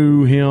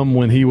knew him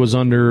when he was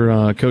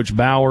under Coach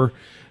Bauer,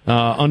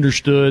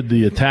 understood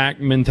the attack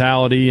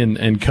mentality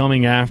and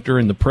coming after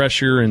and the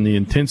pressure and the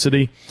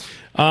intensity.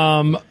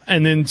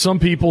 And then some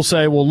people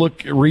say, well,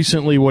 look,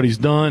 recently what he's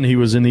done, he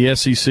was in the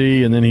SEC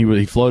and then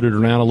he floated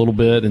around a little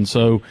bit. And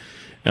so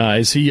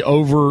is he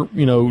over,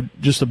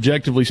 just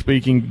objectively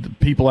speaking,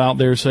 people out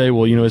there say,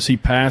 well, is he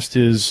past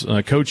his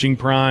coaching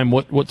prime?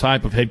 What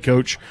type of head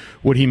coach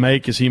would he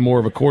make? Is he more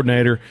of a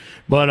coordinator?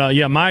 But,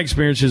 my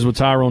experiences with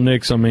Tyrone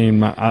Nix,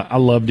 I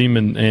loved him,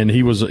 and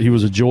he was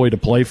a joy to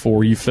play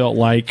for. You felt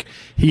like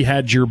he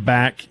had your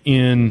back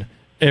in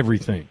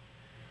everything.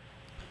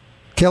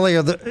 Kelly,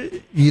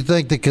 you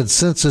think the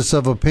consensus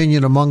of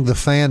opinion among the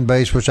fan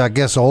base, which I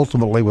guess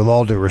ultimately, with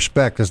all due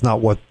respect, is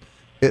not what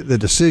the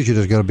decision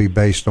is going to be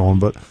based on,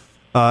 but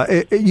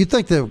you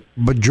think the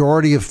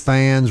majority of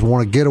fans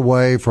want to get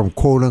away from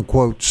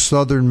quote-unquote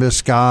Southern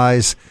Miss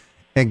guys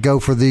and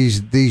go for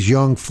these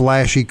young,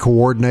 flashy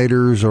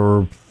coordinators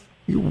or,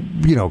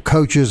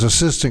 coaches,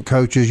 assistant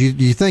coaches?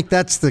 You think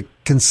that's the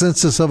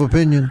consensus of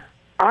opinion?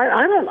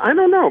 I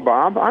don't know,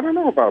 Bob. I don't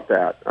know about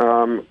that.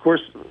 Of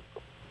course,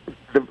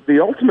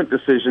 the ultimate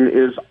decision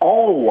is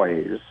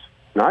always,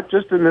 not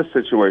just in this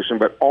situation,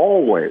 but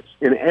always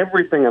in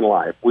everything in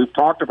life. We've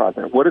talked about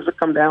that. What does it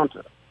come down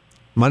to?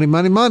 Money,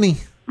 money, money.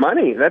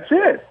 Money, that's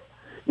it.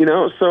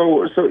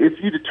 So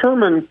if you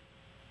determine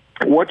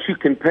what you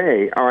can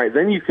pay, all right,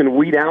 then you can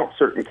weed out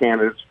certain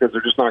candidates because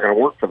they're just not going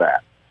to work for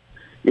that.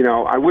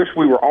 I wish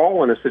we were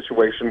all in a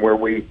situation where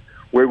we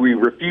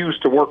refuse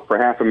to work for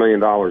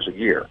 $500,000 a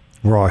year.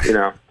 Right.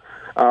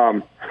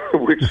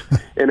 Which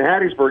in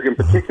Hattiesburg in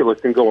particular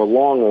can go a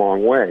long,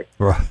 long way.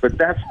 Right. But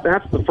that's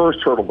the first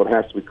hurdle that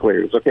has to be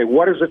cleared. It's okay,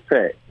 what does it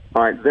pay?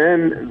 All right,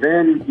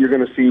 then you're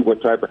going to see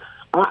what type of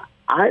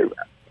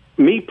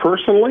me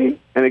personally,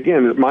 and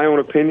again, my own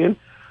opinion,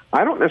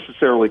 I don't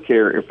necessarily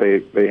care if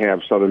they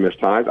have Southern Miss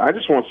ties. I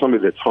just want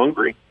somebody that's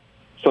hungry,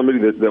 somebody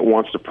that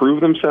wants to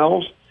prove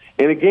themselves.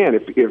 And again,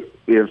 if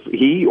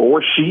he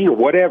or she or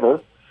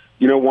whatever,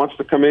 wants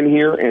to come in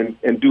here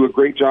and do a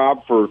great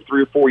job for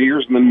 3 or 4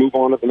 years and then move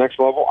on to the next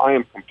level, I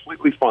am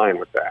completely fine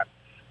with that,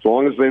 as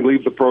long as they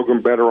leave the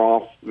program better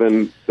off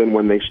than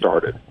when they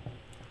started.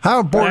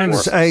 How important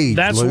is age?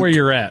 That's Luke? where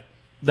you're at.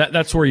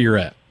 That's where you're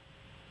at.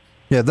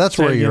 Yeah, that's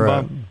where you're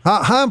at.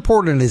 How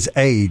important is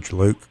age,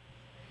 Luke?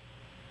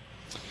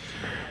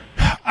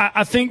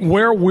 I think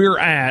where we're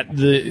at,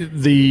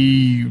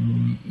 the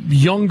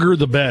younger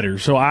the better.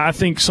 So I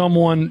think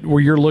someone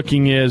where you're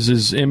looking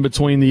is in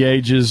between the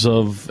ages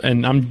of,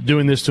 and I'm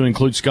doing this to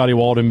include Scotty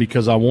Walden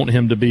because I want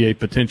him to be a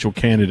potential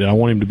candidate. I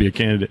want him to be a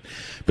candidate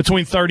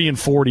between 30 and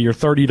 40 or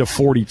 30 to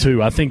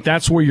 42. I think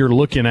that's where you're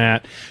looking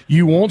at.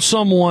 You want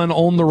someone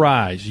on the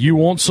rise. You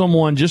want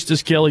someone, just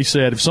as Kelly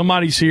said, if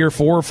somebody's here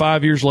 4 or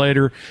 5 years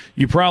later,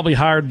 you probably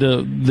hired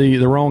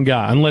the wrong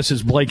guy, unless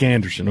it's Blake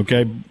Anderson,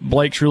 okay?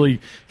 Blake's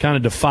really kind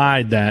of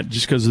defied that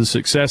just because of the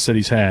success that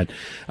he's had.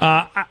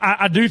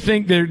 I do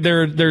think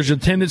there's a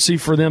tendency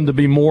for them to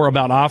be more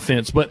about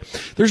offense, but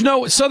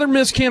Southern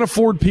Miss can't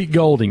afford Pete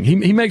Golding.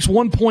 He makes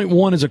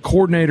 1.1 as a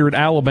coordinator at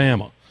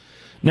Alabama.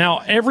 Now,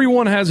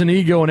 everyone has an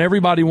ego and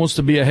everybody wants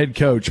to be a head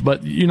coach,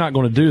 but you're not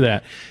going to do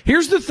that.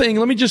 Here's the thing.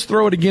 Let me just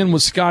throw it again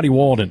with Scotty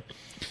Walden.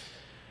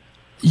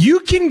 You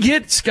can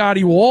get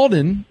Scotty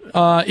Walden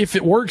if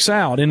it works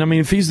out, and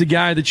if he's the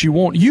guy that you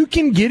want, you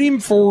can get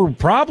him for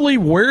probably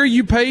where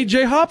you pay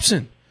Jay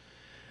Hobson,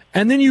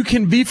 and then you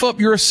can beef up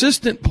your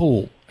assistant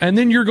pool, and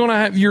then you're going to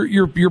have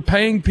you're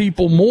paying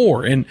people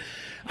more. And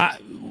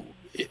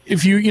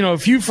if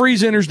you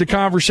Freeze enters the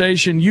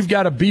conversation, you've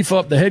got to beef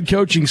up the head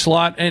coaching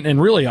slot,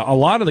 and really a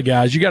lot of the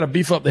guys, you got to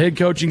beef up the head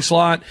coaching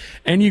slot,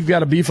 and you've got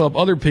to beef up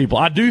other people.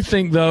 I do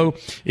think, though,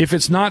 if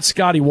it's not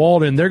Scotty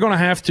Walden, they're going to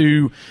have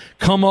to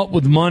come up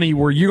with money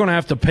where you're going to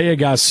have to pay a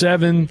guy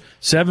 $750,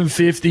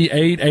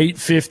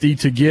 $850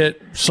 to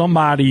get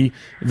somebody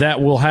that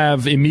will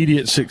have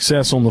immediate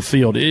success on the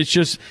field.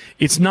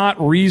 It's not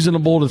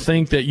reasonable to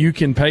think that you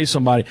can pay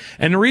somebody.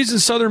 And the reason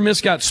Southern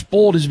Miss got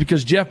spoiled is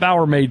because Jeff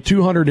Bauer made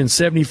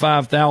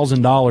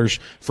 $275,000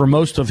 for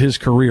most of his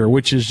career,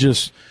 which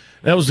is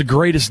that was the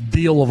greatest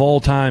deal of all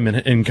time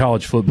in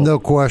college football. No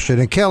question.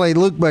 And Kelly,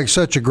 Luke makes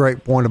such a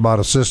great point about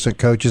assistant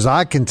coaches.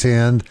 I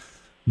contend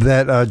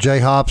that Jay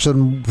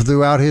Hobson,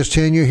 throughout his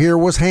tenure here,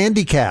 was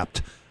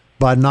handicapped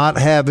by not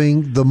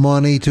having the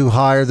money to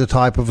hire the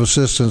type of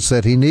assistants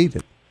that he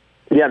needed.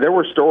 Yeah, there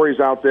were stories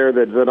out there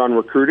that on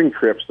recruiting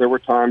trips, there were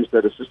times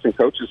that assistant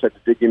coaches had to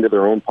dig into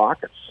their own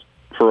pockets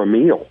for a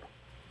meal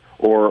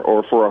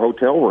or for a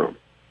hotel room,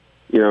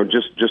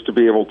 just to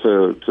be able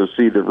to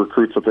see the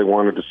recruits that they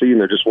wanted to see, and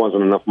there just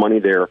wasn't enough money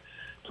there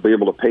to be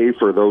able to pay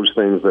for those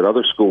things that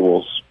other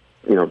schools,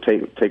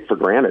 take for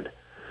granted.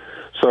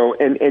 So,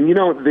 and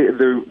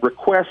the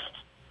request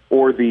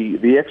or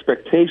the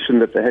expectation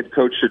that the head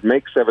coach should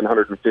make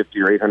 $750,000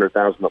 or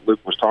 $800,000 that Luke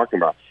was talking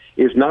about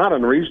is not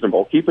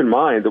unreasonable. Keep in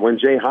mind that when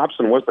Jay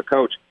Hobson was the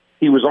coach,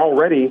 he was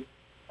already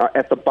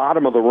at the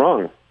bottom of the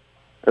rung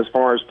as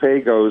far as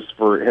pay goes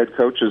for head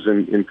coaches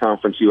in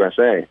Conference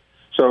USA.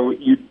 So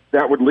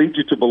that would lead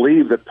you to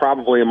believe that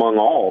probably among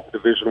all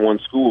Division I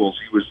schools,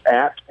 he was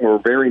at or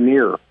very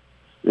near,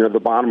 the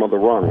bottom of the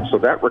rung. So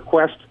that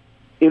request,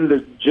 in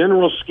the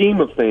general scheme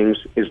of things,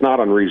 is not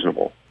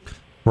unreasonable.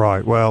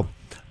 Right. Well,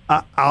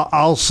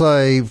 I'll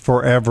say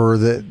forever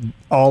that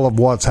all of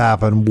what's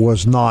happened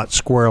was not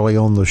squarely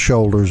on the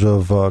shoulders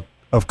of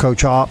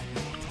Coach Hop.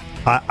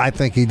 I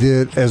think he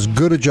did as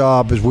good a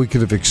job as we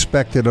could have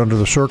expected under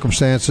the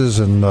circumstances,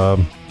 and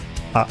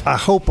I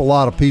hope a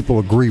lot of people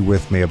agree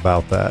with me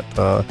about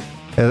that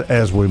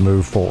as we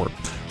move forward.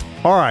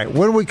 All right,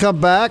 when we come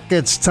back,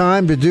 it's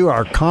time to do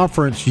our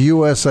Conference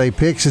USA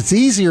picks. It's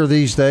easier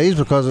these days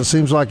because it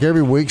seems like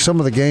every week some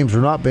of the games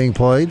are not being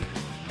played.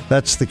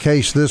 That's the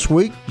case this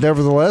week.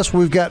 Nevertheless,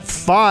 we've got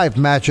 5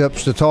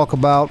 matchups to talk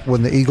about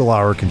when the Eagle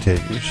Hour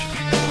continues.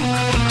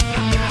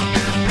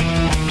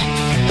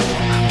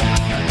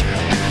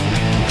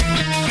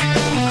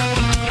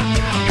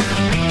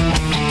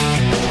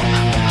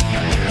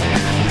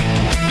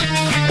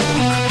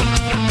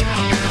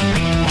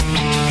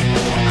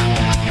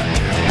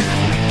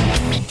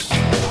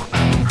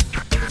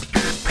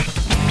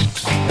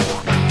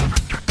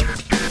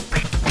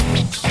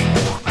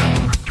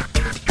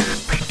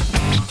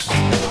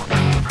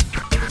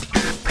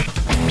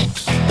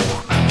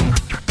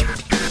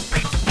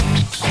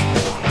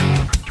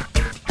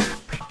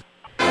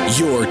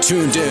 You're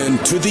tuned in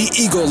to the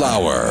Eagle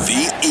Hour.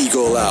 The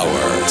Eagle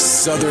Hour.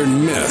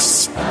 Southern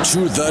Miss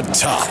to the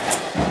top.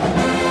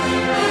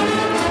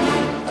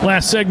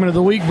 Last segment of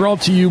the week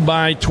brought to you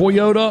by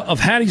Toyota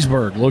of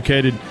Hattiesburg,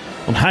 located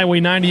on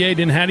Highway 98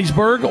 in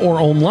Hattiesburg or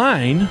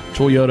online,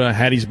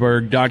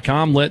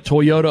 toyotahattiesburg.com. Let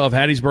Toyota of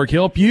Hattiesburg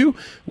help you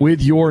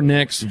with your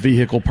next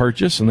vehicle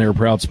purchase, and they're a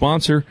proud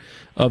sponsor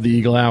of the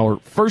Eagle Hour.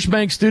 First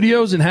Bank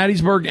Studios in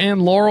Hattiesburg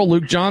and Laurel.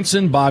 Luke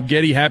Johnson, Bob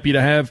Getty, happy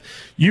to have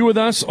you with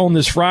us on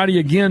this Friday.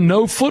 Again,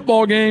 no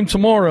football game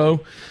tomorrow.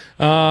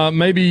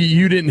 Maybe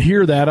you didn't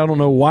hear that. I don't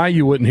know why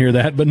you wouldn't hear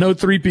that, but no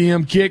 3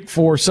 p.m. kick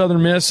for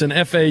Southern Miss and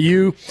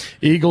FAU.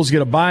 Eagles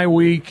get a bye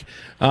week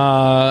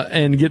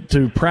and get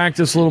to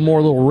practice a little more,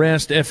 a little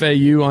rest.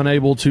 FAU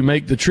unable to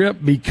make the trip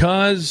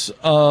because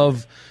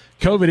of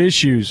COVID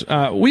issues.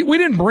 We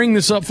didn't bring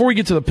this up before we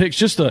get to the picks.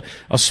 Just a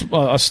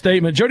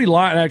statement. Jody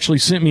Lott actually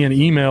sent me an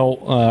email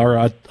or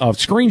a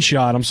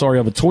screenshot.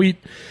 Of a tweet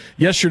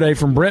yesterday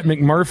from Brett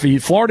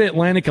McMurphy. Florida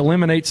Atlantic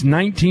eliminates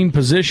 19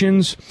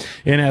 positions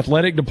in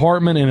athletic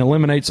department and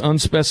eliminates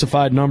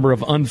unspecified number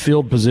of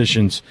unfilled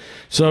positions.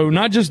 So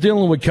not just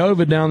dealing with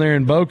COVID down there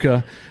in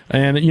Boca.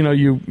 And, you know,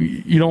 you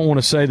don't want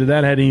to say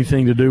that had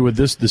anything to do with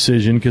this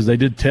decision because they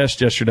did test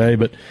yesterday,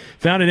 but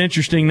found it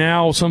interesting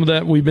now. Some of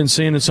that we've been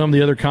seeing in some of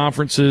the other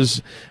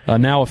conferences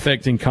now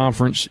affecting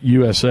Conference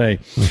USA.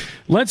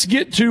 Let's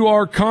get to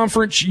our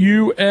Conference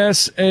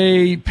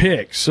USA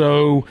picks.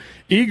 So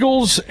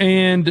Eagles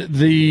and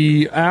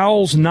the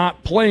Owls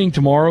not playing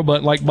tomorrow,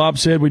 but like Bob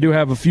said, we do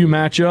have a few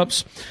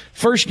matchups.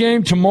 First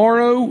game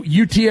tomorrow,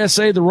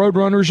 UTSA, the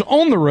Roadrunners,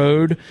 on the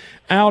road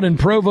out in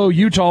Provo,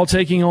 Utah,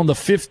 taking on the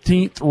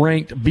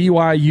 15th-ranked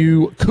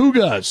BYU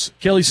Cougars.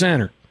 Kelly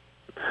Sander.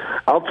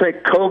 I'll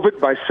take COVID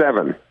by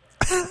 7.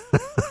 I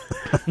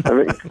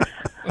think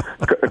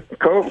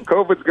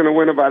COVID's going to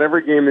win about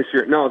every game this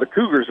year. No, the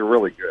Cougars are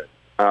really good.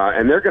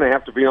 And they're going to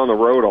have to be on the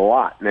road a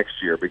lot next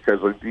year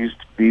because of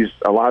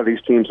a lot of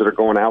these teams that are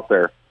going out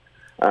there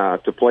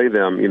to play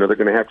them, you know, they're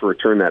going to have to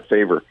return that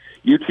favor.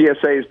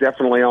 UTSA is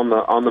definitely on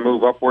the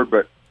move upward,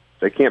 but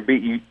they can't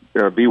beat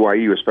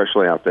BYU,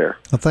 especially out there.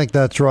 I think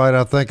that's right.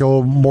 I think a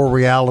little more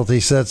reality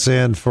sets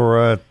in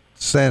for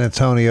San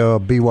Antonio.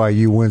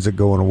 BYU wins it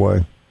going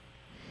away.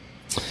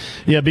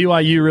 Yeah,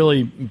 BYU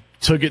really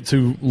took it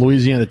to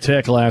Louisiana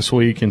Tech last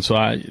week, and so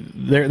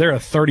they're a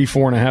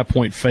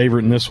 34.5-point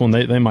favorite in this one.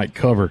 They might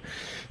cover.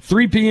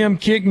 3 p.m.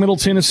 kick, Middle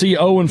Tennessee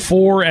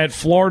 0-4 at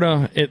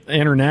Florida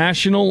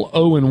International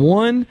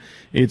 0-1.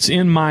 It's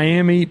in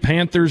Miami.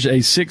 Panthers a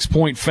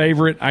 6-point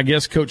favorite. I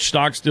guess Coach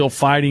Stock still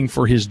fighting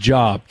for his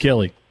job.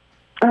 Kelly.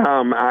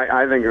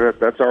 I think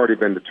that's already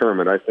been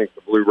determined. I think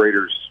the Blue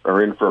Raiders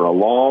are in for a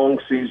long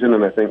season,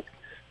 and I think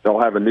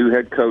they'll have a new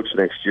head coach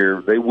next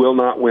year. They will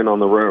not win on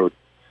the road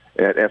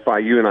at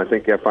FIU, and I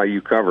think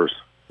FIU covers.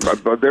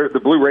 But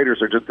the Blue Raiders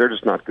they're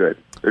just not good.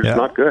 They're just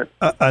not good.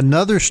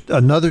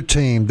 Another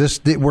team.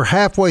 We're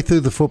halfway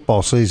through the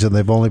football season.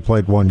 They've only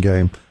played one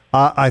game.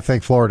 I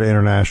think Florida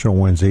International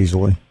wins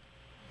easily.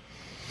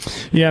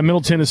 Yeah,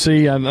 Middle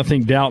Tennessee, I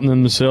think doubting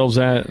themselves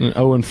at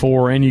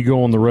 0-4, and you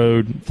go on the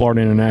road.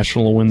 Florida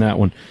International will win that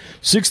one.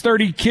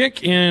 6:30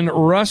 kick in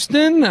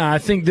Ruston. I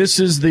think this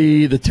is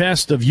the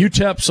test of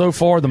UTEP so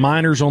far. The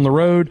Miners on the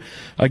road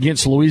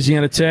against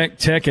Louisiana Tech.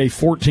 Tech a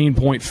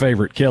 14-point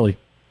favorite. Kelly.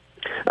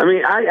 I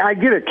mean, I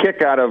get a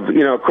kick out of,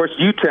 of course,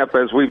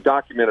 UTEP, as we've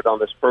documented on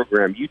this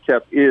program,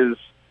 UTEP is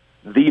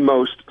the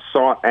most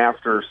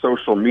sought-after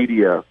social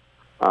media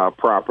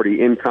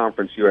property in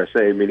Conference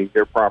USA, meaning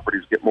their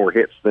properties get more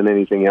hits than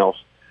anything else.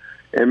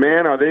 And,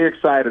 man, are they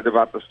excited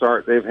about the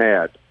start they've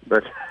had.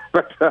 But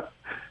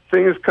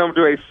things come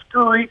to a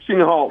screeching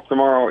halt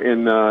tomorrow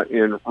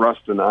in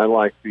Ruston. I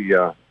like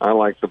the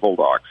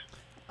Bulldogs.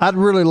 I'd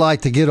really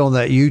like to get on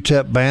that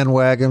UTEP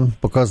bandwagon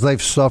because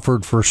they've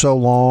suffered for so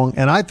long,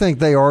 and I think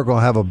they are going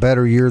to have a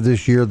better year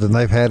this year than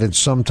they've had in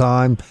some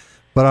time.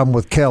 But I'm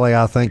with Kelly.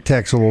 I think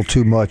Tech's a little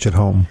too much at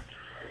home.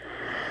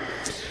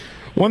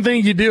 One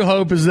thing you do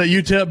hope is that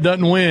UTEP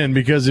doesn't win,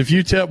 because if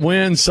UTEP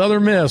wins,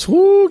 Southern Miss,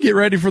 get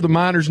ready for the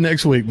Miners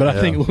next week. But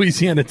I think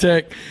Louisiana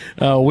Tech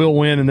will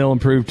win, and they'll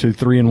improve to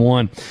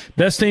 3-1.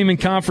 Best team in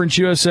Conference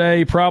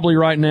USA probably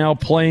right now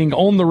playing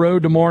on the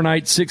road tomorrow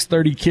night,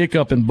 6:30 kick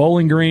up in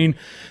Bowling Green.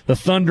 The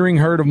Thundering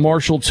Herd of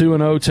Marshall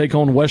 2-0 take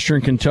on Western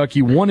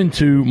Kentucky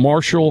 1-2.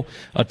 Marshall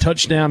a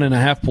touchdown and a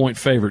half-point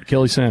favorite.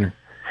 Kelly Sander.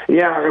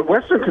 Yeah,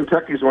 Western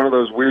Kentucky is one of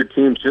those weird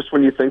teams. Just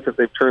when you think that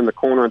they've turned the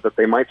corner and that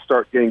they might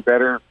start getting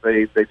better,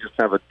 they just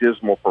have a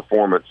dismal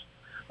performance.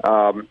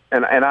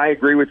 And I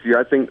agree with you.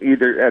 I think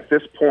at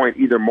this point,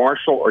 either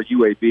Marshall or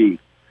UAB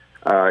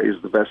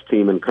is the best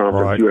team in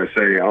Conference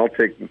USA.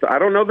 I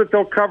don't know that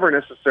they'll cover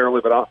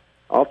necessarily, but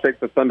I'll take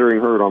the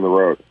Thundering Herd on the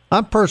road.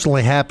 I'm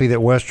personally happy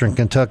that Western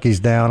Kentucky's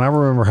down. I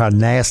remember how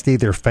nasty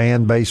their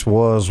fan base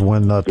was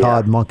when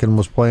Todd Monken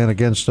was playing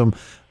against them.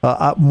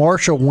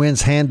 Marshall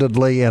wins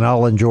handedly, and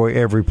I'll enjoy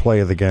every play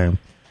of the game.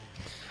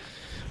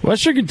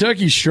 Western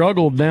Kentucky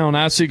struggled down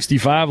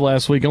I-65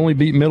 last week, only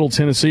beat Middle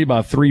Tennessee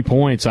by 3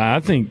 points. I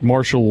think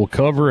Marshall will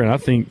cover, and I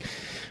think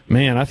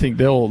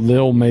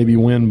they'll maybe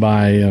win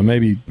by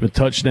maybe a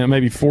touchdown,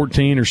 maybe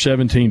 14 or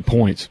 17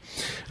 points.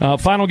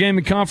 Final game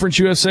in Conference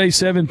USA,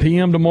 7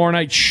 p.m. tomorrow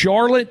night.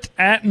 Charlotte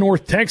at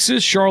North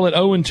Texas. Charlotte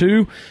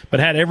 0-2, but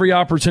had every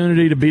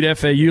opportunity to beat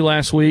FAU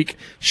last week.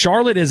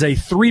 Charlotte is a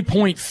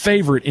 3-point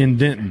favorite in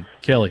Denton.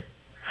 Kelly.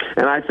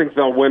 And I think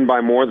they'll win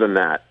by more than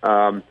that.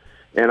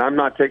 And I'm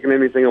not taking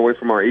anything away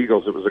from our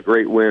Eagles. It was a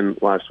great win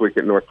last week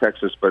at North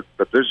Texas, but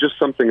there's just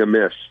something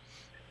amiss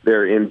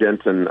there in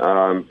Denton.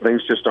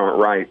 Things just aren't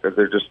right.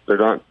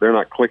 They're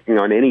not clicking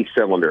on any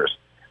cylinders,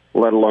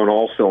 let alone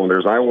all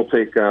cylinders. I will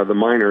take the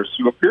Miners,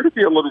 who appear to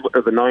be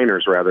the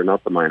Niners rather,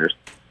 not the Miners.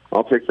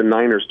 I'll take the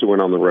Niners to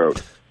win on the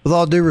road. With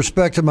all due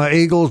respect to my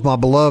Eagles, my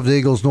beloved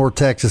Eagles, North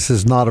Texas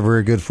is not a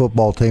very good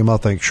football team. I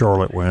think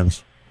Charlotte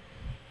wins.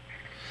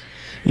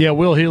 Yeah,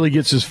 Will Healy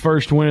gets his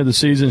first win of the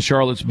season.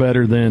 Charlotte's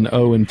better than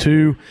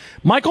 0-2.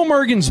 Michael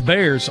Mergen's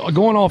Bears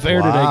going off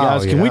air today,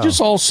 guys. Can we just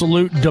all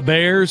salute the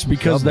Bears,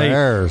 because they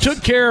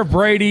took care of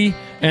Brady,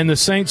 and the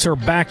Saints are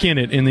back in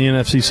it in the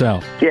NFC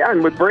South. Yeah,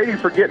 and with Brady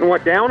forgetting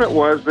what down it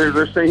was,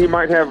 they're saying he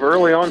might have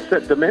early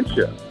onset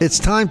dementia. It's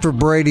time for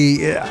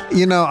Brady.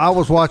 You know, I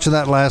was watching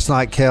that last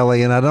night,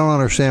 Kelly, and I don't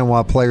understand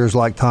why players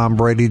like Tom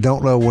Brady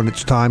don't know when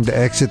it's time to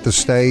exit the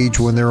stage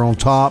when they're on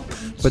top.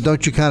 But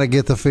don't you kind of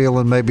get the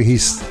feeling maybe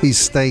he's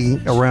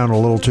staying around a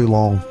little too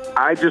long?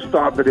 I just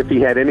thought that if he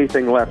had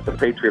anything left, the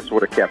Patriots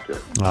would have kept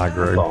it. I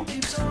agree.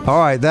 All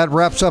right, that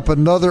wraps up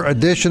another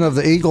edition of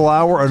the Eagle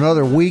Hour,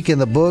 another week in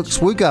the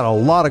books. We've got a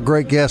lot of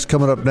great guests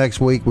coming up next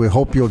week. We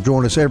hope you'll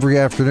join us every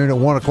afternoon at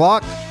 1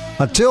 o'clock.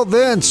 Until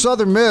then,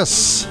 Southern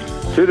Miss.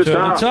 To the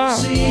top.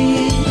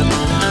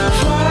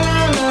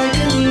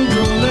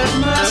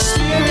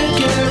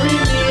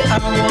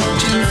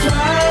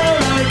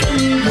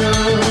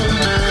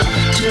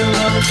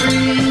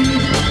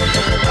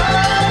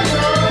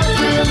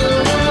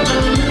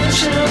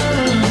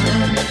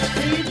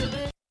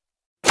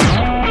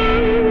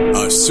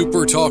 A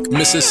SuperTalk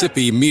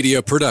Mississippi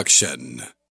media production.